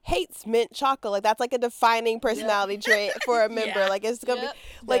or hates mint choco. Like, that's like a defining personality trait for a member. Yeah. Like, it's gonna Yep.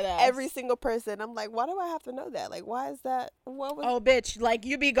 be like Deadass. every single person. I'm like, why do I have to know that? Like, why is that? What was? Oh, bitch! Like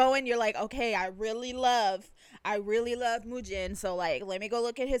you be going, you're like, okay, I really love Mujin. So like, let me go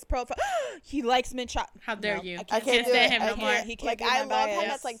look at his profile. He likes mint chocolate. How dare you? I can't do stand it. him no I more. can't. He can't Like, be I my love how bias.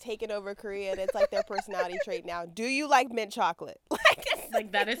 that's like taken over Korea, and it's like their personality trait now. Do you like mint chocolate? Like, it's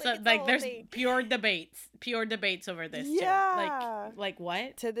Like that is it's a like whole there's thing. pure debates over this. too. Yeah. Like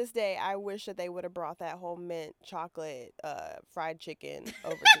what? To this day, I wish that they would have brought that whole mint chocolate fried chicken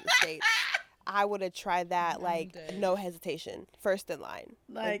over to the States. I would have tried that I'm like dead. no hesitation, first in line.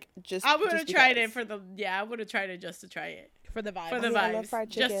 Like, just I would have just tried because. it for the I would have tried it just to try it. For the vibe. For the I mean, I vibes, love fried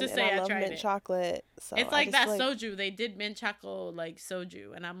just chicken to say and I I love tried mint it. chocolate. So It's I like just that soju. They did mint chocolate like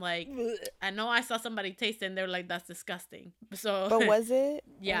soju, and I'm like, Blech. I know I saw somebody taste it, and they're like, that's disgusting. So, But was it?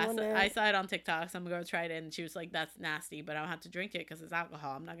 yeah, so wonder- I saw it on TikTok. Some girl tried it, and she was like, that's nasty, but I don't have to drink it because it's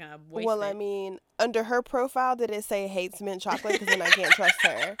alcohol. I'm not gonna waste Well, it. I mean, under her profile, did it say hates mint chocolate? Because then I can't trust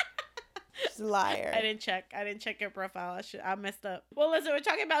her. She's a liar. I didn't check her profile. I messed up. Well, listen, we're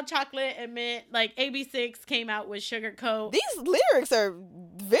talking about chocolate and mint. Like AB6 came out with Sugar Coat. These lyrics are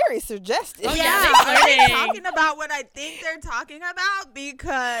very suggestive. Oh, Yeah, yeah, are they they flirting. talking about what I think they're talking about?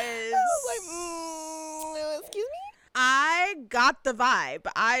 Because I was like, excuse me? I got the vibe.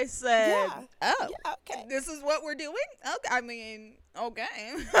 I said, Yeah. oh, Yeah, okay. this is what we're doing? Okay. I mean, okay.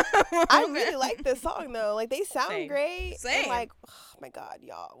 I really like this song though. Like, they sound Same. great. Same. And like, oh my god,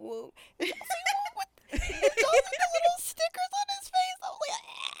 y'all. Woo. Y'all see Woo with the little stickers on his face. I was like,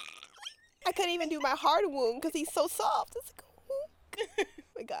 ah. I couldn't even do my hard wound because he's so soft. It's like, oh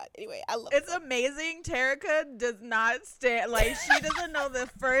my god. Anyway, I love It's it. amazing. Terica does not stand like she doesn't know the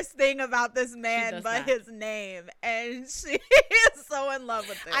first thing about this man does but not. his name, and she is so in love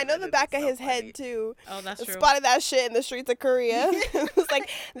with him. I know and the it back is of so his funny. head too. Oh, that's true. Spotted that shit in the streets of Korea. It was like,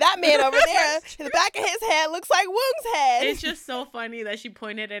 that man over there, the back of his head looks like Woong's head. It's just so funny that she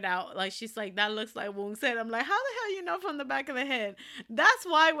pointed it out. Like, she's like, that looks like Woong's head. I'm like, how the hell you know from the back of the head? That's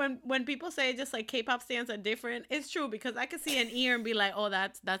why when people say just like K-pop stands are different, it's true, because I could see an ear and be like, oh,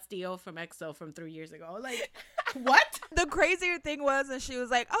 that's Dio from EXO from 3 years ago. Like, what? The crazier thing was, and she was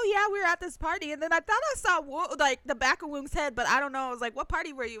like, "Oh yeah, we were at this party," and then I thought I saw like the back of Woong's head, but I don't know. I was like, "What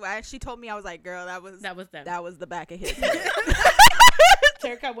party were you at?" She told me. I was like, "Girl, that was That was them. the back of his head."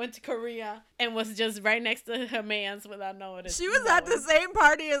 Terika went to Korea and was just right next to her man's without knowing it. She was at the same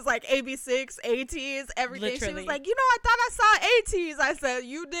party as like AB6, ATs, everything. She Literally. was like, "You know, I thought I saw ATs." I said,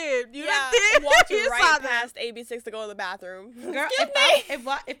 "You did. You yeah, did. walked You right saw that." past AB6 to go to the bathroom. Girl, Excuse me.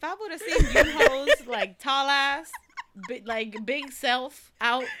 if I would have seen Yoonho's like tall ass, big self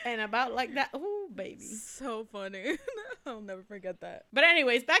out and about like that, ooh baby. So funny. I'll never forget that. But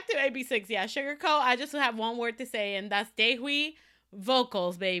anyways, back to AB6. Yeah, Sugar Coat. I just have one word to say, and that's Daehui.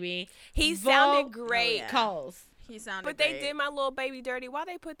 Vocals, baby. He sounded Oh, great. yeah. Vocals. He sounded But great. they did my little baby dirty. Why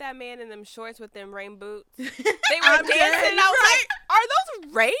they put that man in them shorts with them rain boots? They were I'm dancing. dead. And I was like, are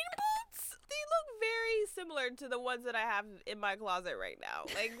those rain boots? They look very similar to the ones that I have in my closet right now.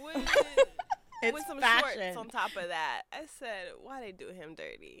 Like, It's with some fashion. shorts on top of that. I said, why they do him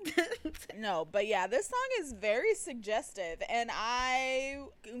dirty? No, but yeah, this song is very suggestive, and I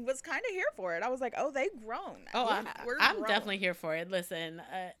was kind of here for it. I was like, "Oh, they've grown." Oh, Yeah, we're I'm grown. definitely here for it. Listen,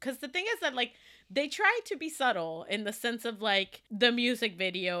 because the thing is that like they try to be subtle in the sense of like the music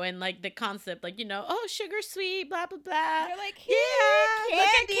video and like the concept, like, you know, oh, sugar sweet, blah blah blah. They're like, Yeah, look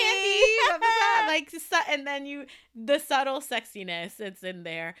at candy. candy, blah, blah, blah. Like, and then the subtle sexiness, it's in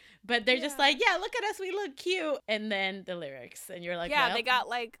there, but they're just Yeah. like, yeah, look at us, we look cute, and then the lyrics, and you're like, yeah, well, they got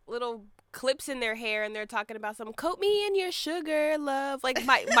like little clips in their hair and they're talking about some coat me in your sugar, love. Like,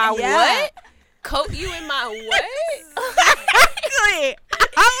 my Yeah. what? Coat you in my what? Exactly.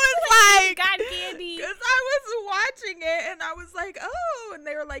 I was like, God candy. because I was watching it and I was like, oh, and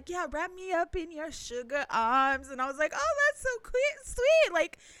they were like, yeah, wrap me up in your sugar arms, and I was like, oh, that's so sweet,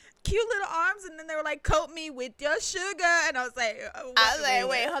 like cute little arms, and then they were like, coat me with your sugar, and I was like, oh, I was like,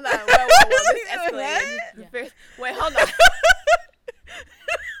 wait, wait, hold on. Whoa. This escalated. What? Wait, hold on.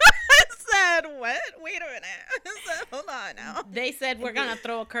 I said, what? Wait a minute. I said, hold on now. they said we're gonna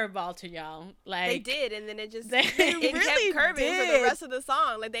throw a curveball to y'all, like They did, and then it just They it really kept curving for did. the rest of the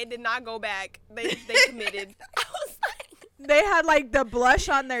song. Like, they did not go back. They committed. I was like, They had like the blush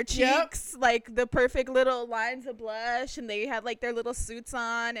on their Yep. cheeks, like the perfect little lines of blush, and they had like their little suits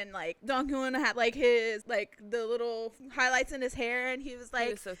on, and like Donghoon had like his like the little highlights in his hair, and he was like,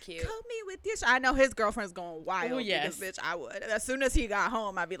 it was so cute. "Coat me with your." I know his girlfriend's going wild. Oh, yes. because, bitch, I would. As soon as he got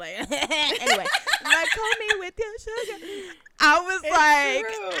home, I'd be like, anyway, like, "Coat me with your sugar." I was It's like,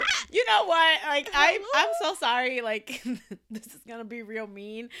 true. You know what? Like I'm so sorry. Like this is gonna be real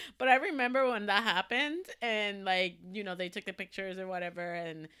mean, but I remember when that happened, and like they took the pictures or whatever,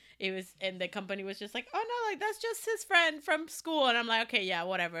 and the company was just like, oh no, like that's just his friend from school, and I'm like, okay, yeah,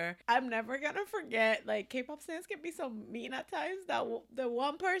 whatever. I'm never gonna forget. Like K-pop fans can be so mean at times. That the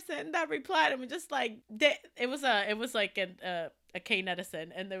one person that replied and was just like, it was like a K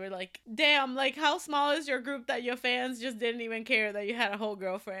netizen, and they were like, damn, like how small is your group that your fans just didn't even care that you had a whole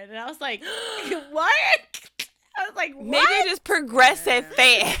girlfriend? And I was like, what? I was like, what? Maybe just progressive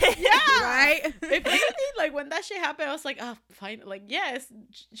fan. Yeah, Right? If anything, like when that shit happened, I was like, oh, fine, like yes,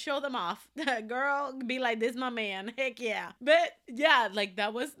 show them off, girl. Be like, this my man, heck yeah. But yeah, like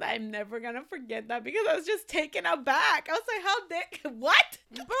I'm never gonna forget that because I was just taken aback. I was like, what?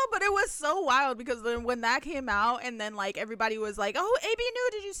 Bro, but it was so wild because then when that came out and then like everybody was like, oh, AB knew,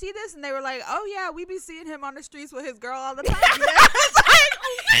 did you see this? And they were like, oh yeah, we be seeing him on the streets with his girl all the time. It's like,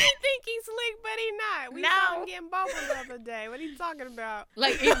 I think he's slick, but he not. We saw him getting bumped the other day. What are you talking about?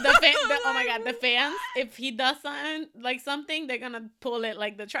 Like if oh my god, the fans, if he does something, they're gonna pull it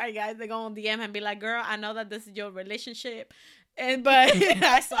like the Try Guys. They're gonna DM him and be like, girl, I know that this is your relationship, but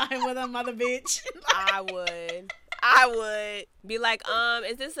I saw him with a mother bitch. I would be like,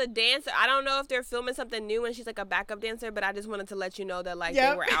 is this a dancer? I don't know if they're filming something new and she's like a backup dancer, but I just wanted to let you know that like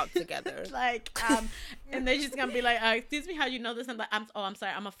they were out together. Like, and they're just gonna be like, excuse me, how you know this? I'm like, I'm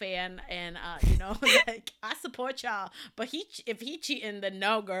sorry, I'm a fan, and like I support y'all. But if he cheating, then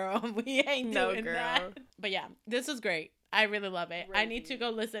no, girl, we ain't doing that. But yeah, this was great. I really love it. I need to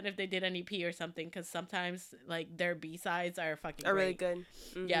go listen if they did an EP or something, because sometimes like their B-sides are fucking great. Really good.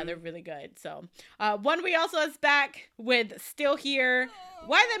 Mm-hmm. Yeah, they're really good. So One We also is back with Still Here.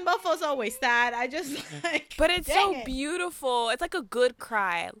 Why them mofos always sad? I just like, but it's so beautiful. It's like a good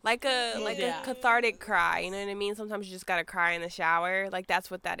cry, like a cathartic cry. You know what I mean? Sometimes you just gotta cry in the shower. Like that's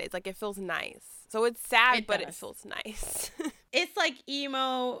what that is. Like it feels nice. So it's sad, but it feels nice. It's like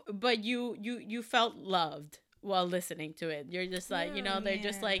emo, but you felt loved while listening to it. You're just like, they're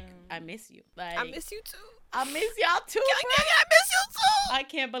just like, I miss you. Like I miss you too. I miss y'all too. I miss you too. I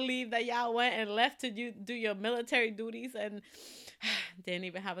can't believe that y'all went and left to do your military duties and didn't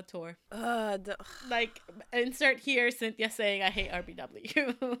even have a tour. Like, insert here Cynthia saying, I hate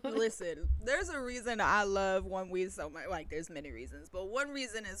RBW. Listen, there's a reason I love One We so much. Like, there's many reasons, but one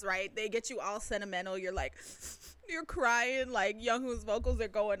reason is, right, they get you all sentimental. You're like, you're crying, like, Younghoon's vocals are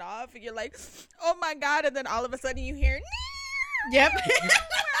going off, and you're like, oh my god, and then all of a sudden you hear, yep.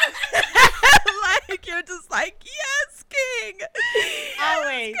 Like, you're just like, yes, King.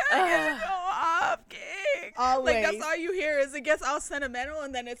 Always. Yes, go off, King. Always. Like, that's all you hear is it gets all sentimental,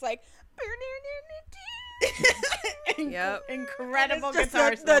 and then it's like, yep. Incredible just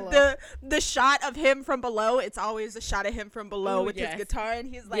guitar solo. The shot of him from below, it's always a shot of him from below with his guitar, and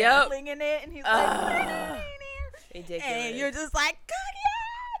he's like flinging it, and he's like ridiculous. And you're just like,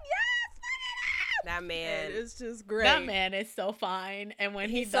 that man is just great. That man is so fine, and when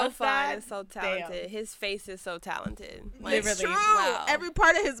he's so does fine that, and so talented. Damn. His face is so talented. Like, it's true. Wow. Every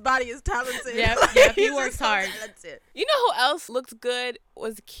part of his body is talented. Yep, he works hard. You know who else looks good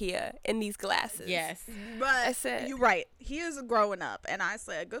was Kia in these glasses. Yes, but you're right. He is growing up, and I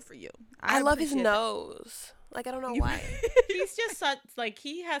said, good for you. I love his nose. Like, I don't know why. He's just such, like,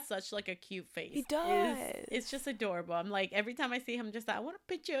 he has such, like, a cute face. He does. It's just adorable. I'm like, every time I see him, just, I want to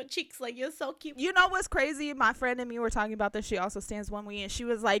pinch your cheeks. Like, you're so cute. You know what's crazy? My friend and me were talking about this. She also stands One We, and she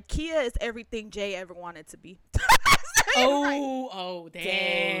was like, Kia is everything Jay ever wanted to be. Oh,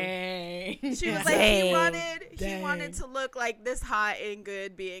 dang. She was like, he wanted to look like this hot and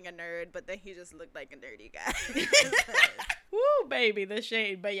good being a nerd, but then he just looked like a nerdy guy. Woo, baby, the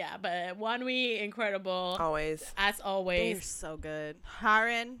shade. But yeah, but One We, incredible. Always. As always. They're so good.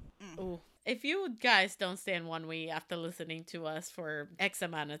 Harin. Ooh. If you guys don't stand One We after listening to us for X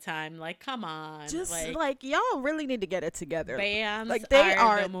amount of time, like, come on. Just, like y'all really need to get it together. Bands like, they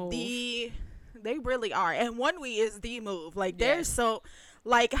are they really are. And One We is the move. Like, they're so...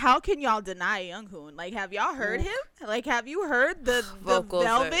 Like, how can y'all deny Younghoon? Like, have y'all heard him? Like, have you heard the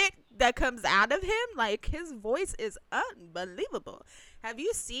velvet that comes out of him? Like, his voice is unbelievable. Have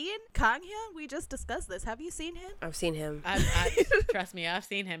you seen Kanghyun? We just discussed this. Have you seen him? I've seen him. Trust me, I've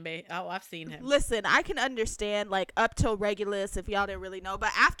seen him, babe. Oh, I've seen him. Listen, I can understand, like, up till Regulus, if y'all didn't really know.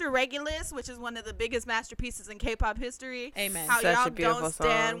 But after Regulus, which is one of the biggest masterpieces in K-pop history, amen. How Such y'all a beautiful don't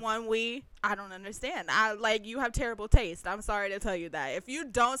stand song. One We, I don't understand. You have terrible taste. I'm sorry to tell you that. If you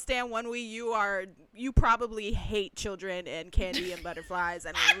don't stand One We, you probably hate children and candy and butterflies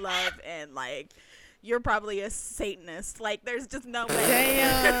and love and, like, you're probably a Satanist. Like, there's just no way.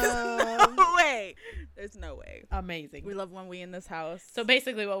 Damn. No way. There's no way. Amazing. We love One We in this house. So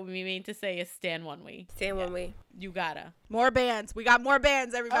basically what we mean to say is stand one we. Stand one way. You gotta. More bands. We got more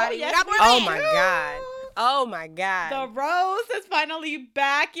bands, everybody. yes, we got more Oh bands. my god. Oh my The god. Rose is finally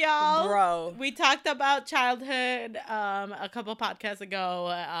back, y'all. Bro. We talked about childhood a couple podcasts ago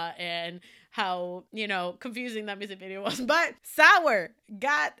and how, you know, confusing that music video was. But Sour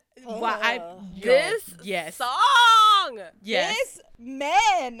got This yes. song. Yes. This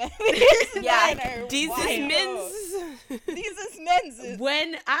men. These Yeah. men are These wild. is men's. These is men's.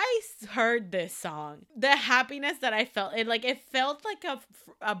 When I heard this song, the happiness that I felt, it felt like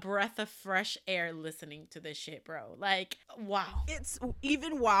a breath of fresh air listening to this shit, bro. Like, wow. It's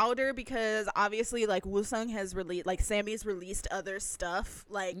even wilder because obviously, like, Woo-sung has released, like, Sammy's released other stuff,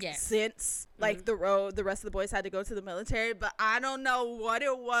 like, Yes. since, like, the rest of the boys had to go to the military, but I don't know what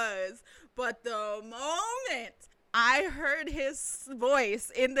it was, but the moment I heard his voice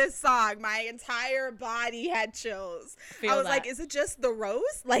in this song, my entire body had chills. Feel I was that. like, is it just the rose?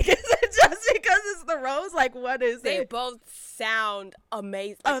 Like, is it just because it's the rose? Like, what is They it? both sound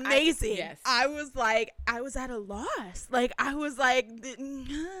amazing. Like, Amazing. yes. I was like, I was at a loss. Like, I was like,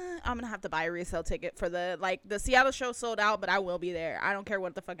 I'm gonna have to buy a resale ticket for the Seattle show sold out, but I will be there. I don't care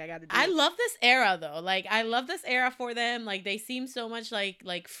what the fuck I gotta do. I love this era though. Like, I love this era for them. Like, they seem so much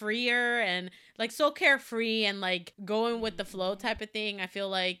like freer and like so carefree and like going with the flow type of thing. I feel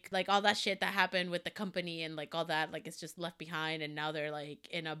like all that shit that happened with the company and like all that, like, it's just left behind, and now they're like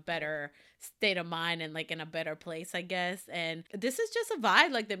in a better state of mind and like in a better place, I guess. And this is just a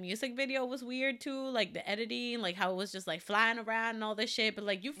vibe. Like, the music video was weird too, like the editing, like how it was just like flying around and all this shit, but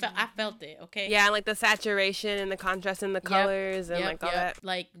like I felt it. Okay. Yeah, and like the saturation and the contrast in the colors and like all that.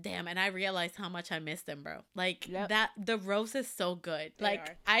 Like, damn. And I realized how much I missed them, bro. Like, Yep. that the Rose is so good. They Like,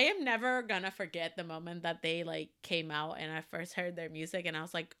 are. I am never gonna forget the moment that they like came out and I first heard their music and I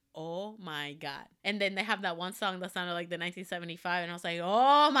was like, oh my god. And then they have that one song that sounded like the 1975 and I was like,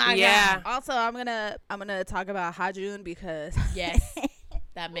 oh my Yeah. god. Also, I'm gonna talk about Hajun because Yes.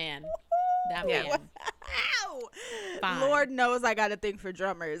 That man. That Yeah. man. Ow! Fine. Lord knows I got a thing for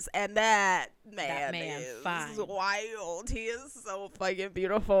drummers, and that man is fine. wild. He is so fucking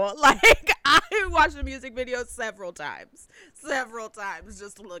beautiful. Like, I watched the music video several times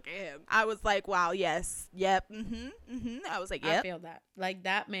just to look at him. I was like, wow, yes, yep, I was like, I yep. feel that. Like,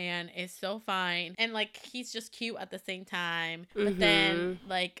 that man is so fine. And, like, he's just cute at the same time. But Mm-hmm. then,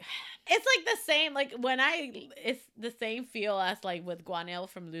 like, it's, like, the same. Like, it's the same feel as, like, with Guanel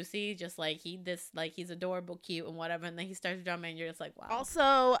from Lucy. Just, like, he's adorable, cute, and whatever. And then he starts drumming, and you're just like, wow.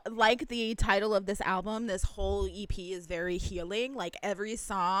 Also, like the title of this album, this whole EP is very healing. Like, every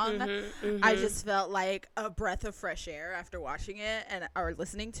song, Mm-hmm. I just felt like a breath of fresh air after watching it or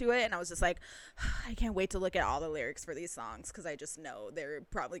listening to it, and I was just like, I can't wait to look at all the lyrics for these songs because I just know they're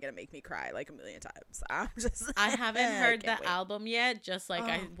probably gonna make me cry like a million times. I haven't heard the can't wait. album yet. Just, like,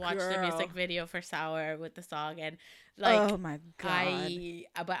 I Oh, watched the girl. music video for Sour with the song. And, like, oh my god.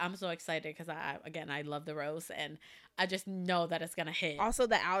 but I'm so excited because I love the Rose. And I just know that it's going to hit. Also,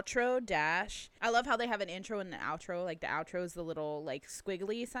 the outro dash. I love how they have an intro and an outro. Like, the outro is the little, like,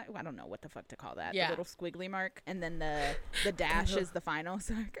 squiggly sign. I don't know what the fuck to call that. Yeah. The little squiggly mark. And then the dash is the final.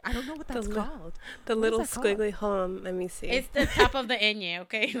 So I don't know what that's li- called. The What little is that called? squiggly. Hold on, let me see. It's the top of the enye,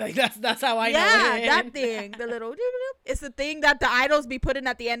 okay? Like, that's how I know Yeah, it. that thing. The little. It's the thing that the idols be putting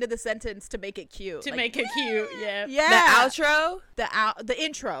at the end of the sentence to make it cute. To Like, make it cute, yeah. yeah. The outro. The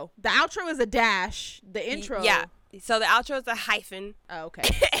intro. The outro is a dash. The intro. Yeah. So the outro is a hyphen. Oh, okay.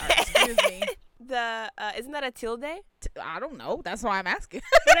 All right, excuse me. The isn't that a tilde? I don't know. That's why I'm asking.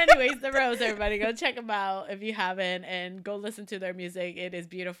 But anyways, the Rose, everybody, go check them out if you haven't, and go listen to their music. It is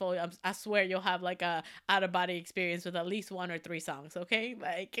beautiful. I swear you'll have like a out of body experience with at least 1 or 3 songs. Okay,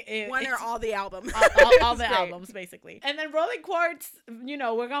 like One or all the album. all the It's great. albums basically. And then Rolling Quartz, you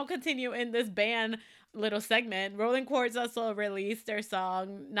know, we're gonna continue in this band little segment. Rolling Quartz also released their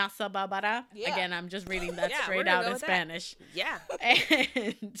song Nasa Babara. Yeah. Again, I'm just reading that Yeah, we're straight gonna out go in with that. Spanish. Yeah,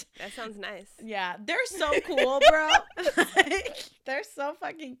 And that sounds nice. yeah, they're so cool, bro. Like, they're so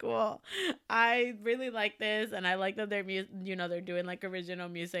fucking cool. I really like this, and I like that they're they're doing like original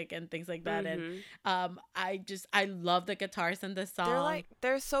music and things like that. Mhm. And I love the guitars in this song.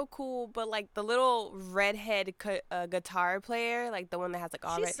 They're so cool, but like the little redhead guitar player, like the one that has like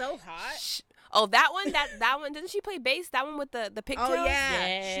all She's red. so hot. Oh, that one, that one. Doesn't she play bass? That one with the pigtails. Oh yeah,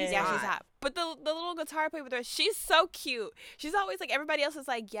 Yeah. she's Yeah, hot. she's hot. But the little guitar player with her, she's so cute. She's always like, everybody else is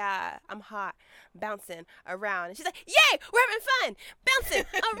like, yeah, I'm hot, bouncing around. And she's like, yay, we're having fun, bouncing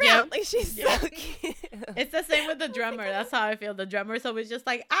around. Yep. Like, she's Yep. so cute. It's the same with the drummer. That's how I feel. The drummer's always just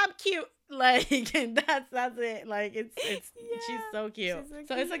like, I'm cute. Like, and that's it. Like, it's she's so cute.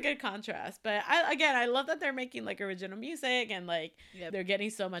 So it's a good contrast. But I love that they're making like original music and like they're getting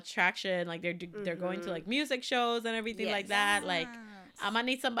so much traction. Like they're going to like music shows and everything like that. Like, I'm gonna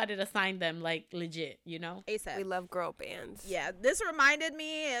need somebody to sign them, like, legit, you know? ASAP. We love girl bands. Yeah, this reminded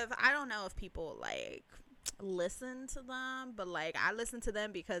me of, I don't know if people, like, listen to them, but, like, I listened to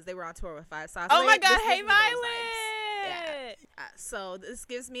them because they were on tour with Five Sauce. Oh, my God, This Hey gives me those Violet! vibes. Yeah. So this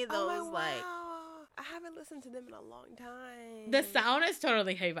gives me those, like... I haven't listened to them in a long time. The sound is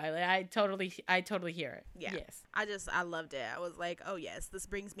totally Hey Violet. I totally hear it. Yeah. Yes. I loved it. I was like, oh, yes, this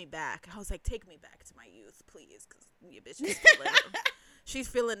brings me back. I was like, take me back to my youth, please, because your bitch is feeling she's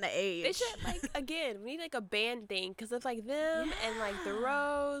feeling the age. They should, like, again, we need, like, a band thing, because it's, like, them and, like, the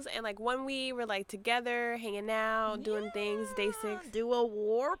Rose, and, like, when we were, like, together, hanging out, doing things, Day 6. Do a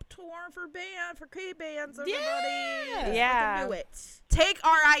Warp Tour for K-Bands, everybody. Yeah. Fucking do it. Take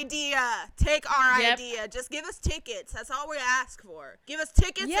our idea. Idea. Just give us tickets. That's all we ask for. Give us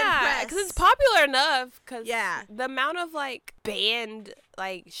tickets and press. because it's popular enough, because Yeah. the amount of, like, band,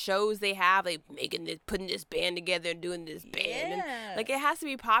 like, shows they have, like, putting this band together and doing this band. And, like, it has to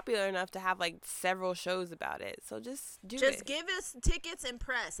be popular enough to have, like, several shows about it. So just do it. Just give us tickets and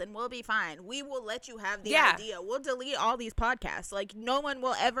press, and we'll be fine. We will let you have the idea. We'll delete all these podcasts. Like, no one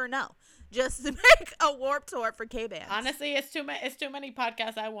will ever know. Just to make a Warp Tour for K-Bands. Honestly, it's too many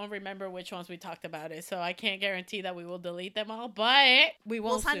podcasts. I won't remember which ones we talked about it, so I can't guarantee that we will delete them all. But we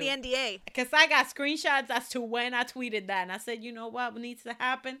won't. We'll sign the NDA. Because I got screenshots as to when I tweeted that, and I said, you know what needs to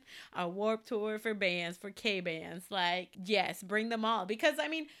happen? A Warp Tour for bands, for K-Bands. Like, yes, bring them all. Because I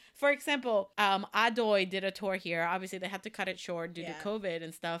mean, for example, Adoy did a tour here. Obviously, they had to cut it short due to COVID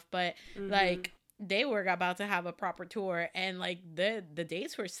and stuff, but like, they were about to have a proper tour, and like the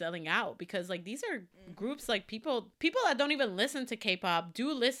dates were selling out because like these are groups, like people that don't even listen to K-pop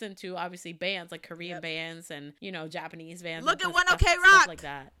do listen to obviously bands like Korean bands and, you know, Japanese bands. Look at One OK Rock, like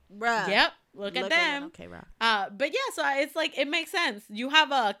that. Bruh. Yep. Look at them. OK Rock. But yeah, so it's like, it makes sense. You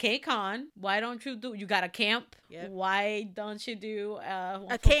have a K-Con. Why don't you got a camp? Yep. Why don't you do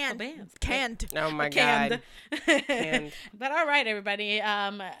a bands? Canned. Oh my God. Canned. But all right, everybody.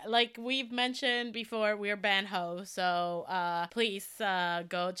 Like we've mentioned before, we're band ho, so please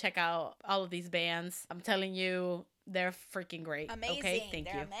go check out all of these bands. I'm telling you, they're freaking great. Amazing. Okay, thank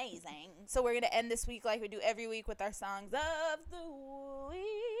you. They're amazing. So we're gonna end this week like we do every week with our songs of the week.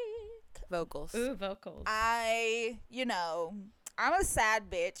 Vocals. Ooh, vocals. I'm a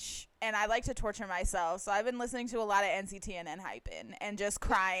sad bitch, and I like to torture myself, so I've been listening to a lot of NCT and NHYPEN and just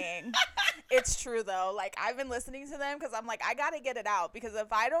crying. It's true, though. Like, I've been listening to them because I'm like, I gotta get it out, because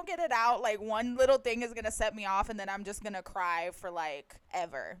if I don't get it out, like, one little thing is gonna set me off, and then I'm just gonna cry for, like,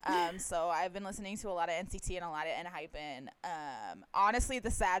 ever. So I've been listening to a lot of NCT and a lot of NHYPEN. Honestly,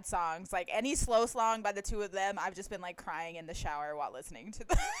 the sad songs, like, any slow song by the two of them, I've just been, like, crying in the shower while listening to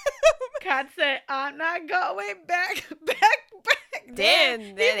them. Kat said, I'm not going back.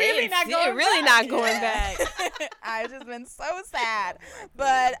 Damn, really not going back. I've just been so sad.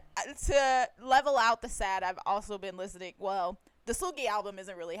 But to level out the sad, I've also been listening, the Seulgi album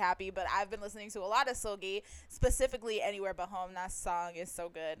isn't really happy, but I've been listening to a lot of Seulgi, specifically Anywhere But Home. That song is so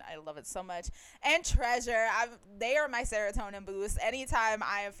good. I love it so much. And Treasure. They are my serotonin boost. Anytime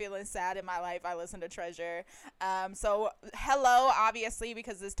I am feeling sad in my life, I listen to Treasure. So Hello, obviously,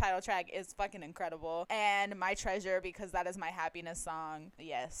 because this title track is fucking incredible. And My Treasure, because that is my happiness song.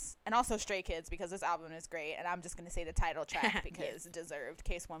 Yes. And also Stray Kids, because this album is great. And I'm just going to say the title track because it deserved.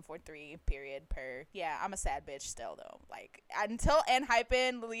 Case 143, period, per. Yeah, I'm a sad bitch still, though. Like, until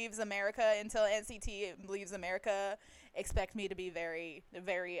NHYPEN leaves America, until NCT leaves America, expect me to be very,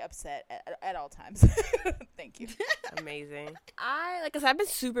 very upset at all times. Thank you. Amazing. Like I said, I've been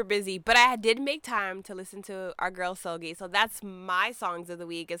super busy, but I did make time to listen to our girl Seulgi. So that's my songs of the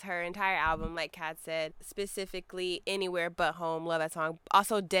week, is her entire album, like Kat said, specifically Anywhere But Home. Love that song.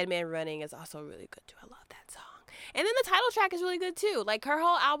 Also, Dead Man Running is also really good too. I love that song. And then the title track is really good too. Like, her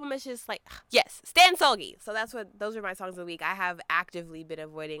whole album is just like, yes, stan Seulgi. So those are my songs of the week. I have actively been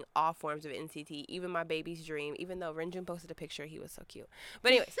avoiding all forms of NCT, even my baby's dream, even though Renjun posted a picture, he was so cute.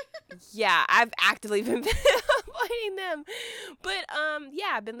 But anyways, yeah, I've actively been avoiding them. But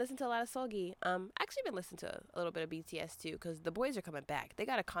yeah, I've been listening to a lot of Seulgi. Actually been listening to a little bit of BTS too, because the boys are coming back. They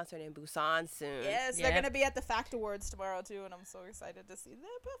got a concert in Busan soon. Yes, they're going to be at the Fact Awards tomorrow too, and I'm so excited to see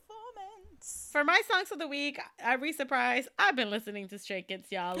their performance. For my songs of the week, I we surprised? I've been listening to Stray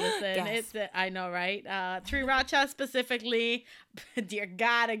Kids, y'all. Listen, Yes. I know, right? Sriracha specifically. Dear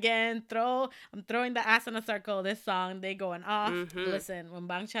God, again, I'm throwing the ass in a circle. This song, they going off. Listen, when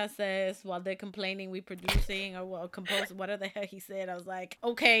Bangcha says while they're complaining, we producing or well, compose, whatever the hell he said, I was like,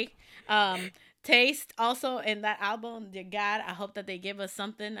 okay. Taste also in that album, dear God, I hope that they give us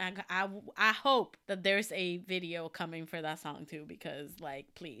something. I hope that there's a video coming for that song too, because like,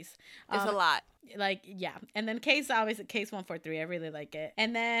 please, It's a lot. like, yeah. And then Case 143, I really like it.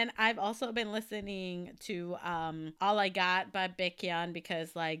 And then I've also been listening to All I Got by Baekhyun,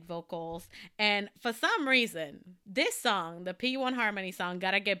 because like vocals, and for some reason this song, the P1 Harmony song,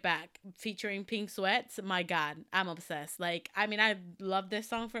 Gotta Get Back, featuring Pink Sweats, my God, I'm obsessed. Like, I mean, I loved this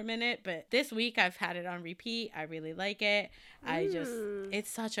song for a minute, but this week I've had it on repeat. I really like it.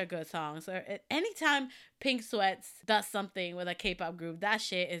 It's such a good song. So anytime Pink Sweats does something with a K-pop group, that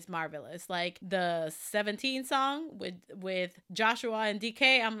shit is marvelous. Like the 17 song with Joshua and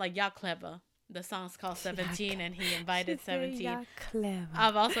DK, I'm like, y'all clever. The song's called 17 and he invited 17.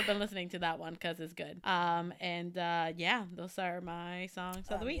 I've also been listening to that one because it's good. Yeah, those are my songs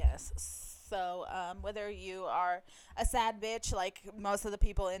of the week. Yes. So whether you are a sad bitch like most of the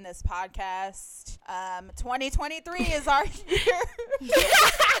people in this podcast, 2023 is our year.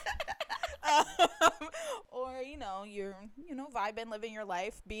 Or you're vibing, living your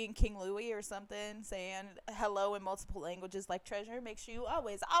life, being King Louis or something, saying hello in multiple languages like Treasure makes you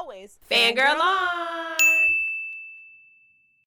always Fangirl on.